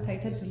thus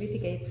entitled to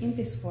litigate in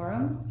this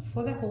forum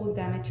for the whole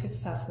damages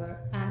suffered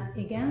and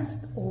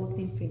against all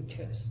the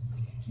infringers.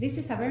 This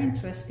is a very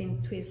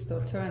interesting twist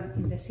or turn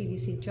in the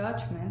CDC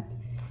judgment,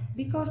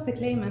 because the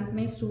claimant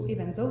may sue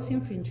even those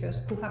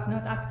infringers who have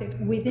not acted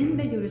within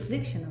the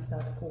jurisdiction of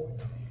that court.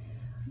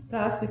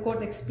 Thus, the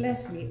court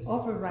expressly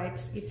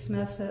overrides its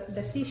Mercer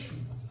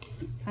decision,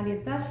 and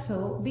it does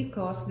so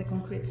because the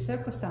concrete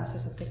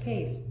circumstances of the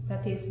case,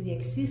 that is, the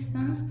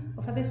existence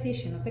of a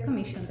decision of the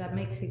Commission that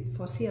makes it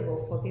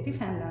foreseeable for the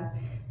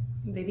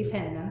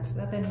defendants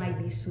that there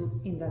might be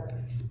sued in that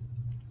place.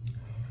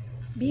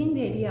 Being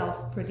the idea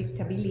of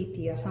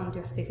predictability a sound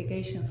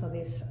justification for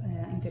this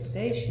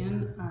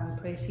interpretation, and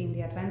praising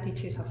the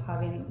advantages of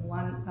having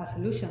a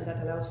solution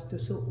that allows to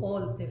sue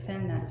all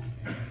defendants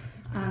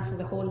and for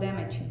the whole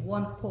damage in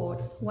one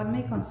court, one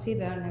may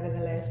consider,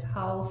 nevertheless,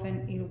 how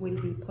often it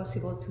will be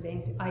possible to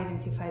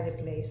identify the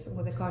place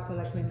where the cartel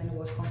agreement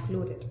was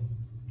concluded.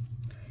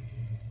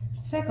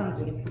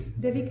 Secondly,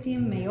 the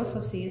victim may also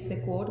seize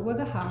the court where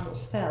the harm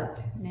was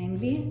felt,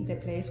 namely the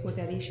place where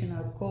the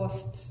additional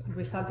costs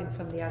resulting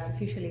from the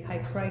artificially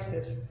high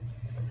prices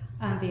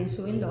and the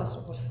ensuing loss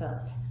was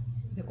felt.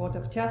 The Court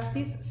of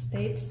Justice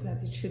states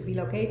that it should be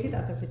located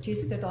at the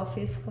registered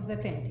office of the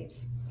plaintiff.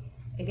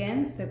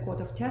 Again, the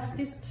Court of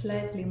Justice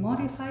slightly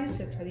modifies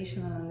the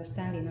traditional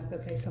understanding of the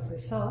place of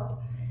resort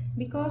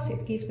because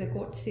it gives the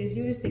court seize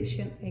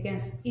jurisdiction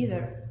against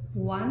either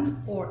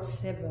one or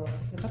several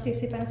of the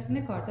participants in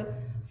the cartel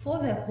for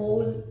the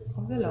whole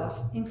of the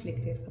loss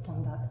inflicted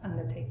upon that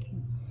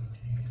undertaking.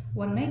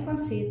 One may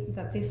concede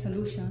that this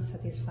solution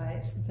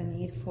satisfies the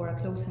need for a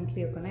close and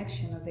clear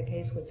connection of the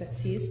case with the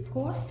seized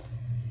court,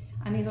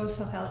 and it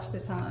also helps the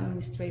sound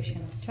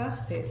administration of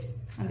justice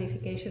and the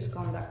efficacious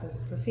conduct of the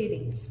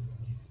proceedings.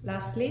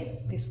 Lastly,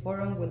 this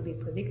forum will be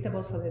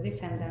predictable for the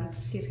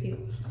defendant since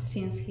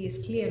he is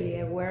clearly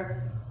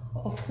aware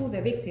of who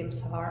the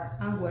victims are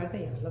and where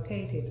they are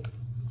located.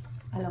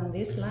 Along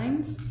these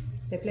lines,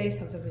 the place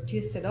of the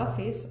registered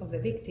office of the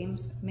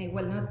victims may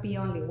well not be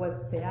only where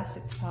the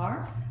assets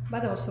are,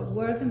 but also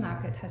where the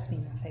market has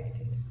been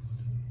affected.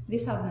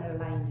 This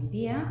underlying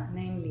idea,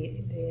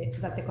 namely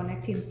that the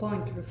connecting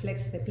point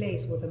reflects the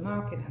place where the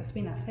market has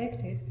been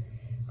affected,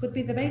 could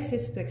be the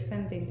basis to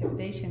extend the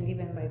interpretation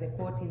given by the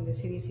court in the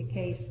CDC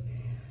case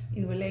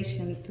in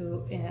relation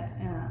to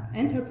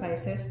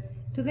enterprises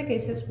to the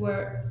cases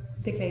where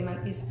the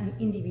claimant is an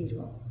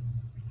individual.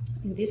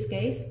 In this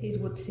case,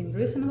 it would seem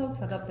reasonable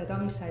to adopt the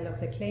domicile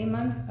of the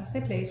claimant as the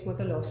place where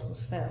the loss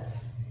was felt.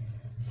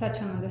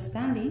 Such an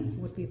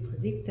understanding would be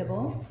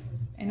predictable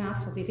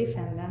enough for the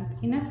defendant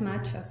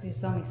inasmuch as this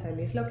domicile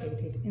is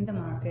located in the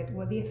market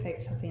where the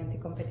effects of the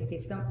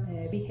anti-competitive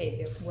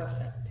behavior were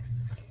felt.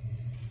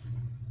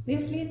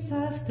 This leads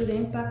us to the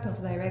impact of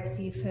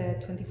Directive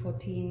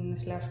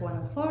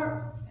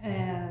 2014/104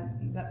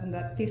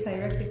 that this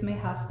directive may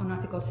have on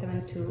Article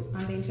 7.2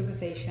 and the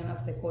interpretation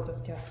of the Court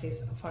of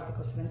Justice of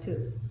Article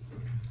 7.2.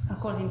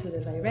 According to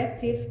the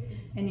directive,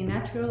 any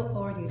natural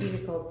or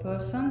juridical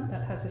person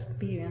that has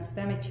experienced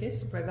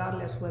damages,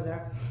 regardless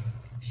whether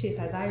she is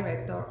a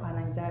direct or an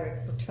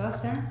indirect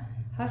purchaser,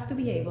 has to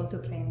be able to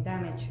claim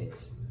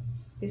damages.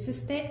 This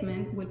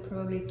statement will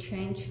probably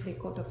change the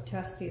Court of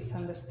Justice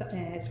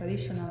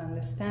traditional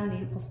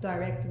understanding of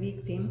direct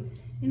victim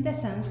in the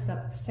sense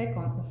that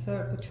second or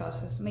third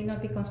purchasers may not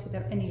be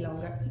considered any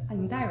longer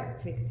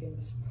indirect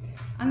victims,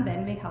 and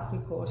then may have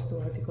recourse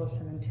to Article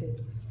 7.2.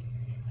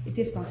 It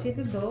is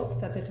considered, though,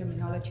 that the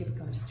terminology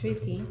becomes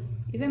tricky,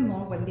 even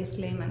more when these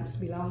claimants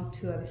belong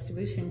to a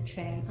distribution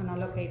chain and are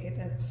located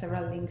at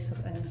several links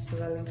of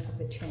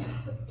the chain.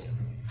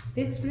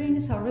 This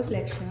brings our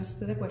reflections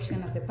to the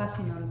question of the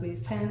passing on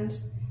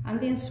defense and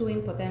the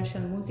ensuing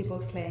potential multiple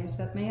claims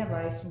that may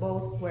arise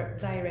both where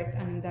direct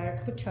and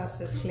indirect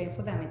purchasers claim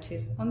for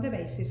damages on the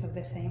basis of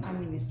the same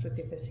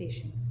administrative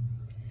decision.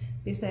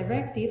 This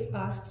directive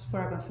asks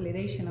for a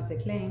consolidation of the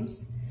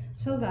claims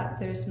so that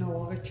there is no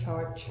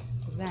overcharge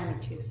of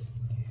damages.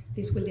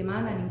 This will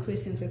demand an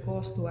increase in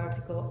recourse to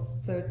Article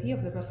 30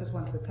 of the Process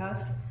 1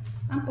 Recast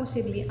and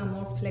possibly a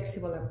more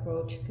flexible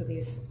approach to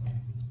this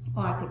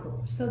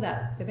article, so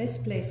that the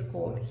best place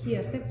court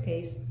hears the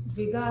case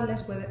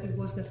regardless whether it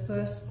was the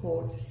first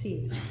court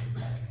seized.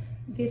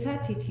 This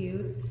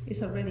attitude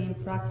is already in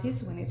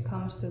practice when it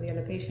comes to the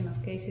allocation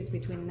of cases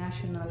between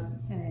national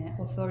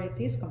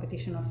authorities,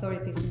 competition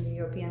authorities in the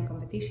European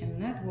competition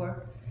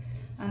network,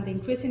 and the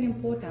increasing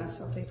importance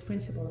of the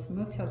principle of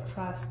mutual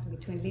trust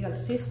between legal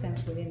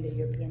systems within the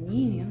European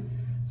Union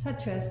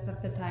suggests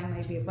that the time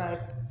may be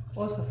ripe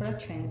also for a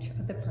change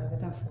at the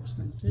private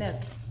enforcement level.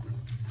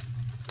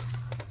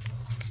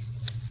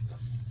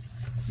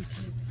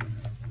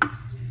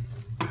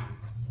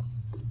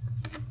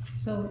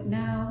 So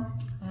now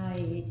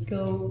I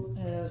go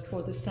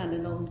for the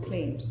standalone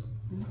claims.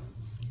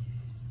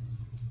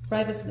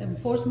 Private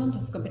enforcement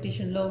of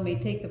competition law may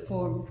take the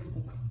form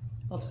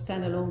of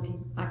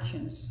standalone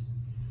actions.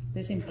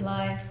 This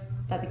implies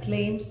that the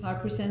claims are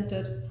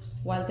presented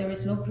while there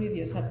is no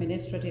previous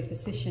administrative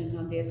decision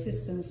on the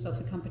existence of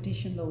a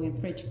competition law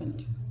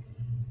infringement.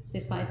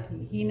 Despite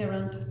the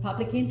inherent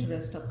public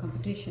interest of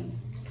competition,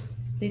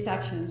 these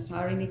actions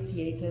are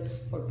initiated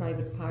for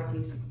private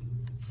parties'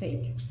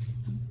 sake.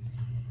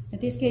 In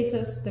these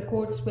cases, the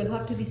courts will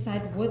have to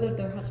decide whether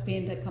there has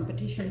been a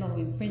competition law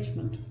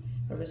infringement,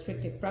 a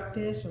restrictive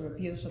practice or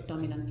abuse of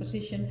dominant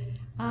position,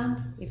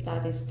 and, if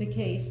that is the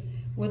case,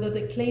 whether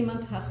the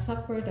claimant has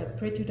suffered a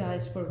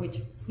prejudice for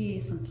which he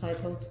is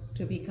entitled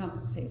to be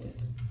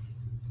compensated.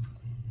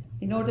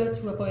 In order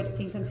to avoid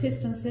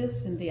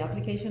inconsistencies in the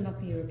application of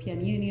the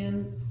European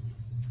Union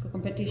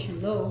competition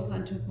law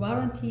and to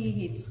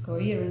guarantee its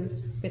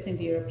coherence within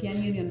the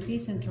European Union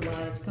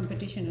decentralized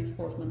competition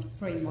enforcement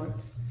framework,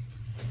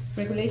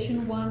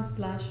 Regulation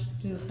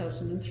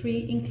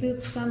 1/2003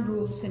 includes some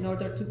rules in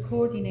order to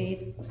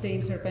coordinate the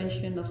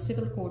intervention of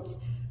civil courts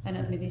and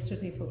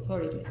administrative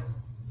authorities.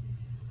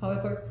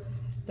 However,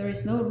 there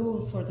is no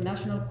rule for the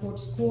national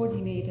courts'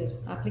 coordinated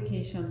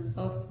application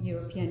of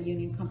European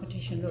Union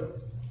competition law.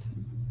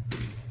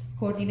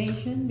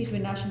 Coordination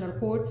between national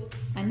courts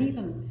and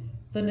even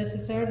the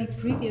necessarily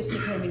previous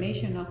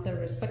determination of their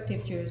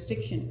respective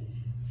jurisdiction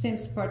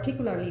seems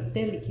particularly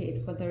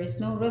delicate when there is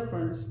no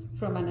reference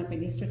from an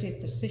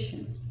administrative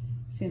decision,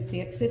 since the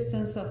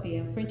existence of the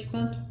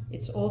infringement,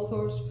 its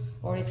authors,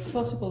 or its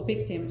possible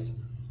victims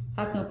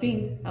have not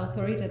been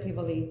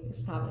authoritatively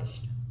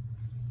established.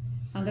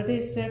 Under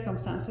these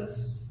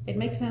circumstances, it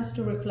makes sense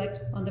to reflect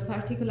on the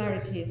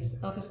particularities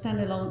of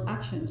standalone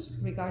actions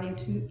regarding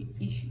two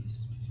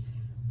issues: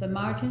 the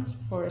margins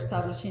for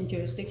establishing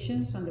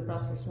jurisdictions under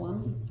Brussels I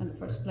in the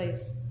first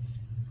place,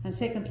 and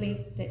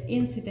secondly, the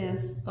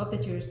incidence of the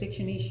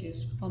jurisdiction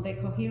issues on the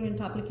coherent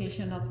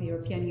application of the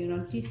European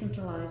Union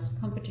decentralized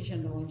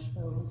competition law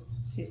enforcement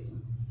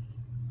system.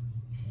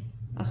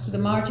 As to the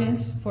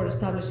margins for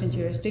establishing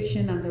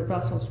jurisdiction under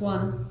Brussels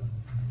I,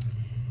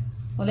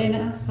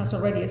 Elena has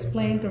already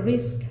explained the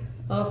risk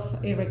of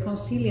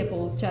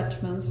irreconcilable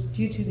judgments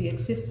due to the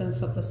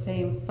existence of the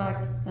same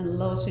fact and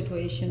law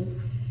situation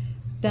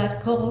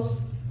that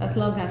calls, as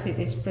long as it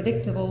is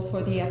predictable,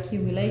 for the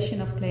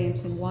accumulation of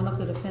claims in one of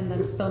the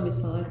defendant's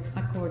domicile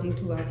according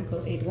to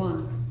Article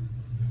 8.1.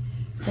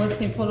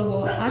 Whilst in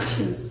follow-up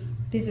actions,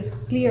 this is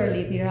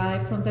clearly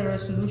derived from the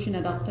resolution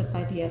adopted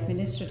by the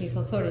administrative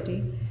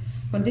authority.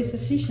 When this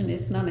decision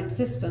is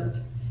non-existent,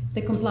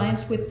 the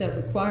compliance with the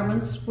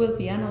requirements will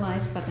be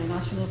analyzed by the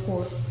national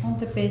court on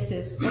the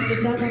basis of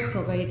the data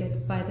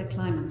provided by the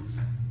claimants.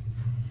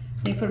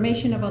 The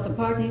information about the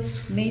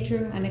parties,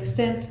 nature, and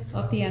extent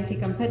of the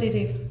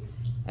anti-competitive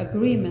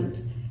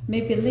agreement may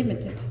be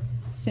limited,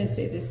 since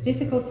it is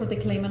difficult for the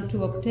claimant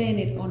to obtain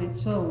it on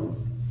its own.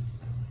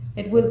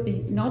 It will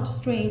be not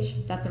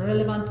strange that the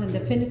relevant and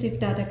definitive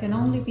data can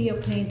only be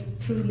obtained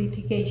through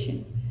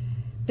litigation.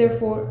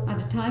 Therefore, at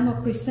the time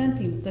of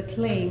presenting the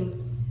claim,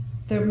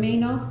 there may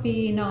not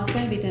be enough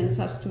evidence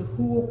as to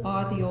who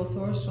are the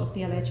authors of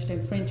the alleged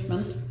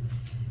infringement,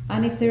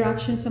 and if their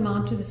actions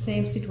amount to the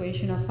same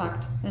situation of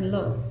fact and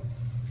law.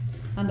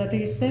 Under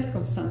these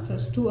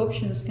circumstances, two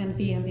options can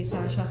be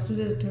envisaged as to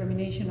the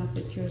determination of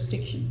the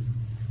jurisdiction.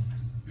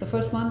 The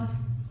first one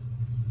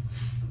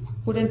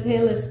would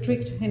entail a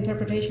strict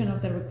interpretation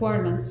of the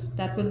requirements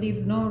that will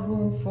leave no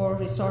room for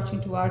resorting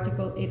to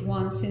Article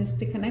 8.1, since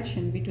the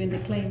connection between the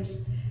claims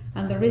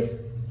and the risk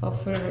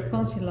of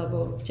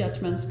irreconcilable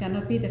judgments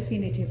cannot be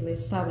definitively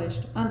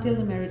established until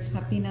the merits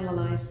have been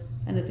analyzed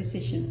and a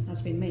decision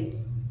has been made.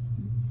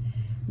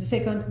 The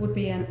second would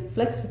be a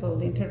flexible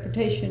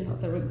interpretation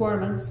of the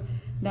requirements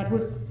that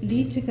would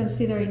lead to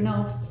consider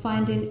enough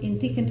finding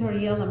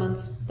indicatory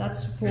elements that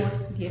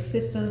support the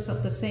existence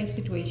of the same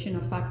situation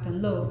of fact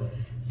and law,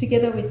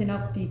 together with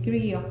enough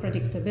degree of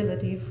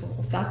predictability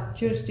of that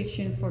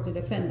jurisdiction for the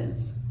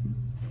defendants.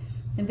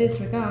 In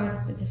this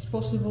regard, it is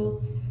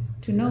possible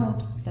to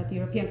note that the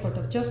European Court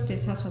of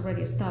Justice has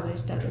already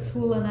established that a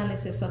full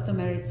analysis of the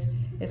merits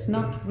is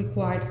not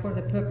required for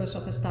the purpose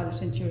of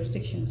establishing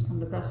jurisdictions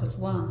under Brussels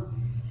I,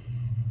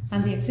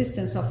 and the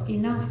existence of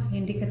enough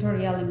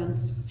indicatory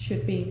elements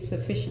should be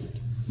sufficient.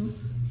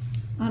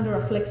 Under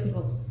a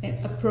flexible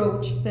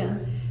approach,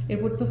 then,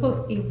 it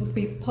would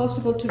be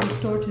possible to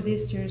restore to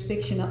this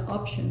jurisdictional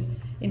option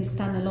in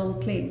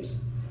standalone claims.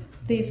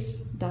 This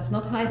does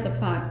not hide the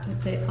fact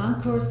that the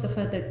anchors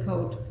defended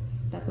code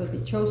that will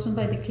be chosen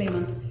by the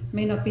claimant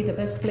may not be the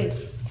best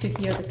place to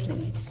hear the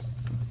claim.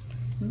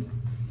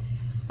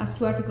 As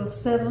to Article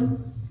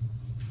 7,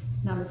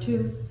 number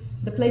 2,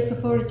 the place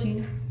of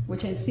origin,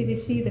 which in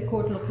CDC the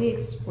court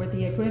locates where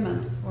the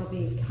agreement or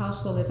the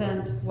causal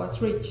event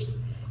was reached,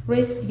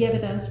 raised the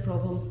evidence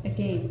problem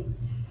again.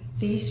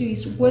 The issue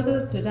is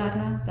whether the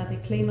data that the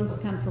claimants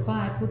can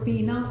provide would be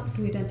enough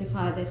to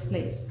identify this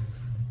place.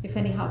 If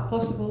anyhow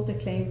possible, the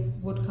claim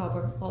would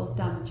cover all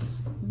damages.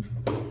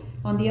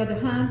 On the other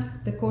hand,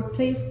 the court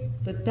placed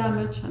the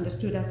damage,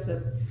 understood as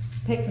a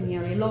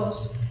pecuniary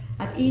loss,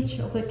 at each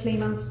of the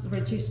claimant's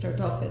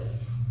registered office.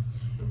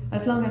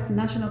 As long as the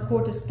National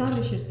Court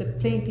establishes the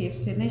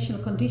plaintiff's initial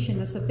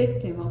condition as a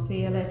victim of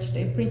the alleged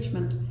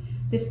infringement,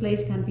 this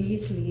place can be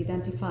easily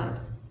identified.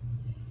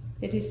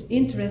 It is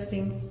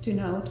interesting to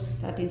note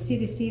that in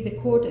CDC the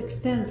court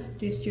extends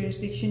this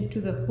jurisdiction to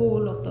the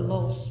whole of the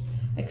loss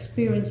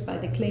experienced by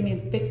the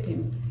claiming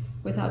victim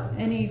without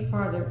any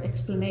further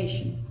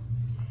explanation.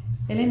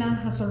 Elena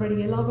has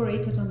already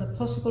elaborated on the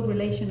possible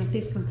relation of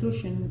this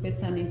conclusion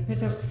with an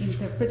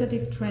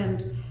interpretative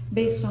trend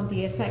based on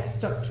the effects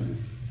doctrine.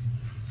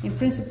 In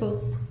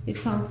principle, it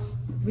sounds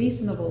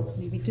reasonable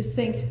maybe to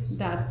think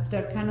that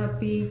there cannot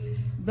be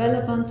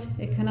relevant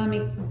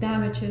economic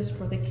damages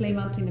for the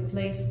claimant in a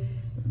place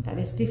that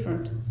is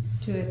different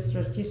to its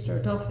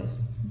registered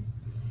office.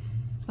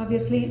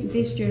 Obviously,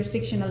 this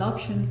jurisdictional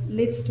option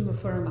leads to a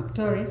forum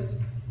actoris,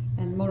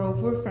 and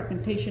moreover,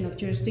 fragmentation of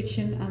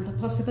jurisdiction and the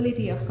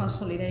possibility of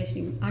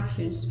consolidating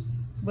actions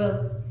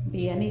will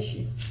be an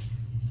issue.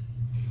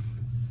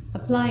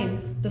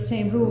 Applying the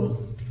same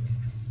rule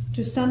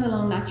to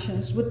standalone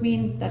actions would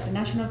mean that the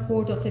National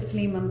Court of the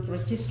claimant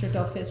registered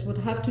office would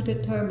have to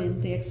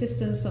determine the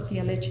existence of the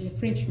alleged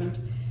infringement,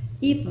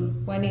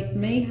 even when it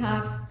may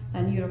have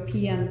an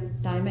European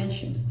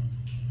dimension.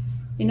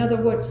 In other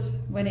words,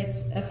 when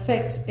its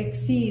effects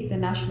exceed the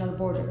national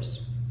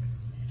borders.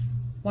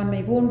 One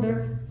may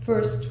wonder,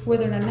 first,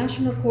 whether a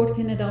national court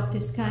can adopt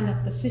this kind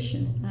of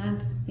decision,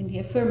 and, in the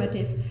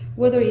affirmative,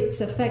 whether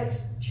its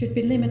effects should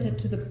be limited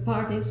to the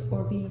parties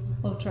or be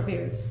ultra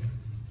vires.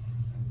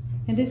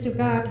 In this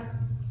regard,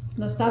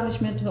 the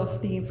establishment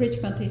of the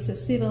infringement is a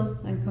civil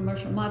and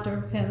commercial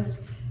matter, hence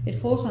it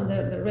falls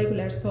under the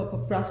regular scope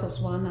of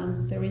Brussels I,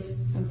 and there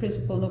is, in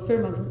principle,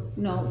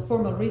 no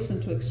formal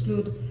reason to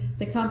exclude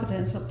the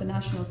competence of the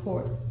national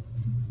court.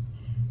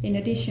 In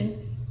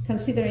addition,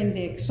 considering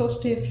the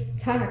exhaustive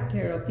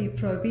character of the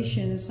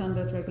prohibitions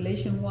under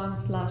Regulation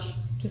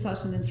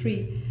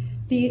 1/2003,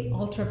 the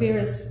ultra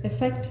vires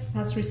effect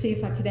has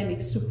received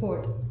academic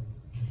support.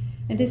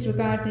 In this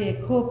regard, the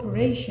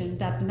cooperation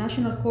that the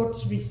national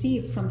courts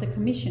receive from the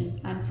Commission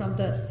and from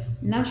the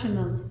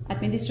national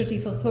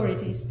administrative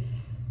authorities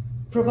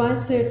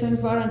provides certain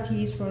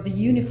guarantees for the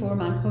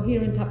uniform and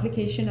coherent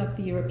application of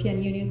the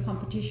European Union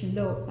competition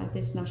law by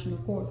these national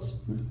courts.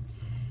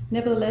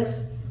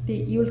 Nevertheless,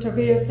 the ultra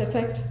vires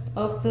effect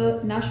of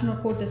the national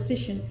court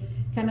decision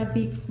cannot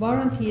be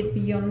guaranteed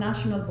beyond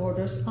national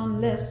borders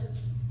unless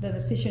the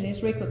decision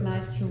is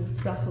recognized through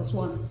Brussels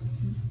I.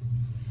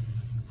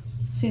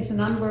 Since a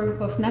number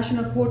of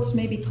national courts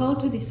may be called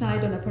to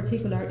decide on a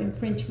particular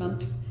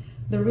infringement,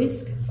 the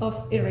risk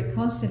of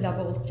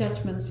irreconcilable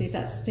judgments is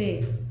at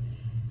stake.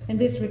 In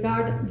this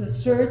regard, the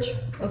search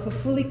of a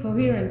fully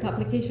coherent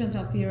application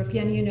of the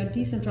European Union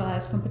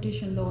decentralized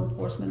competition law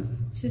enforcement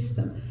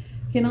system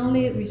can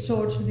only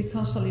resort to the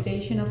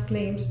consolidation of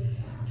claims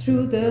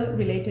through the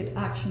related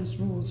actions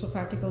rules of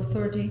Article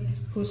 30,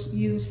 whose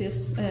use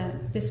is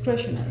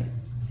discretionary.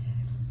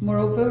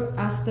 Moreover,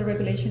 as the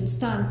regulation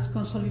stands,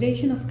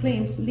 consolidation of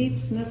claims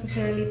leads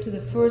necessarily to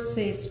the first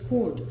stage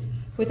court,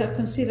 without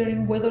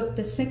considering whether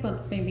the second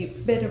may be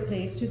better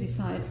placed to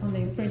decide on the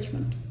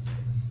infringement.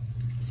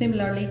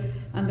 Similarly,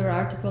 under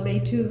Article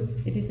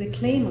A2, it is the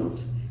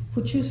claimant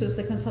who chooses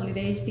the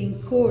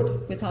consolidating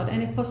court without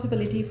any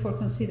possibility for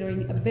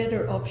considering a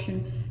better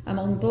option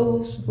among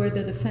those where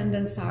the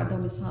defendants are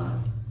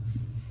domiciled.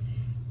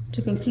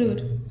 To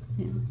conclude,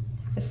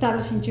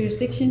 establishing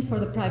jurisdiction for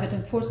the private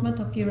enforcement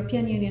of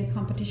European Union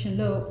competition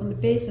law on the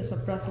basis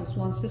of Brussels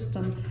I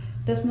system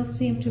does not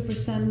seem to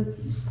present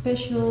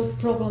special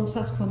problems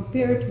as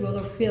compared to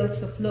other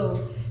fields of law,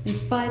 in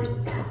spite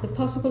of the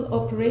possible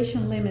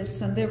operation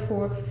limits and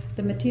therefore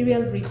the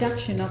material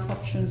reduction of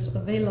options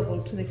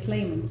available to the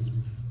claimants.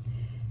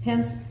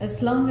 Hence,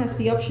 as long as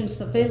the options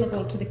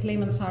available to the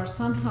claimants are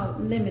somehow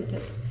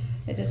limited,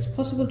 it is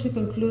possible to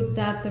conclude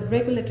that the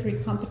regulatory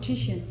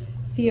competition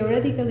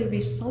theoretically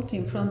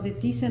resulting from the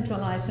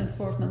decentralized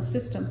enforcement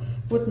system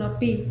would not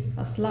be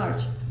as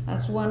large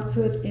as one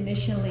could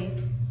initially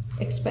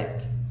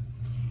expect.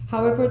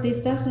 However,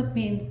 this does not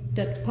mean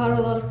that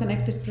parallel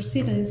connected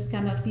proceedings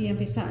cannot be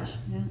envisaged.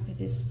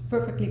 It is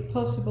perfectly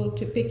possible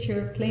to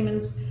picture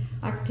claimants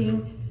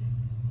acting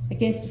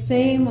against the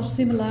same or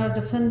similar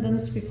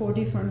defendants before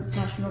different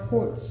national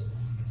courts.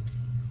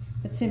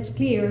 It seems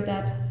clear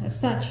that, as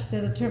such,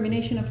 the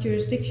determination of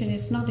jurisdiction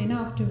is not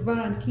enough to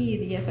guarantee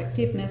the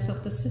effectiveness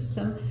of the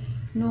system,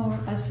 nor,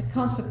 as a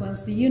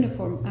consequence, the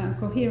uniform and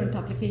coherent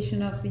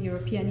application of the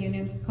European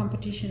Union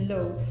competition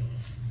law.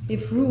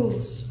 If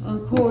rules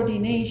on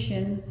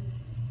coordination,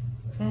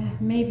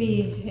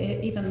 maybe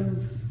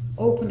even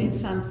opening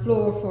some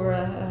floor for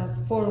a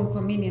forum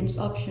convenience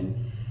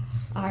option,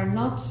 are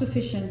not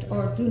sufficient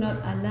or do not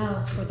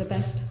allow for the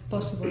best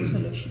possible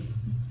solution.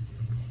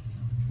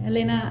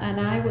 Elena and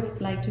I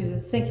would like to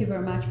thank you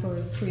very much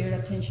for your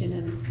attention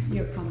and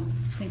your comments.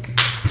 Thank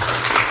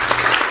you.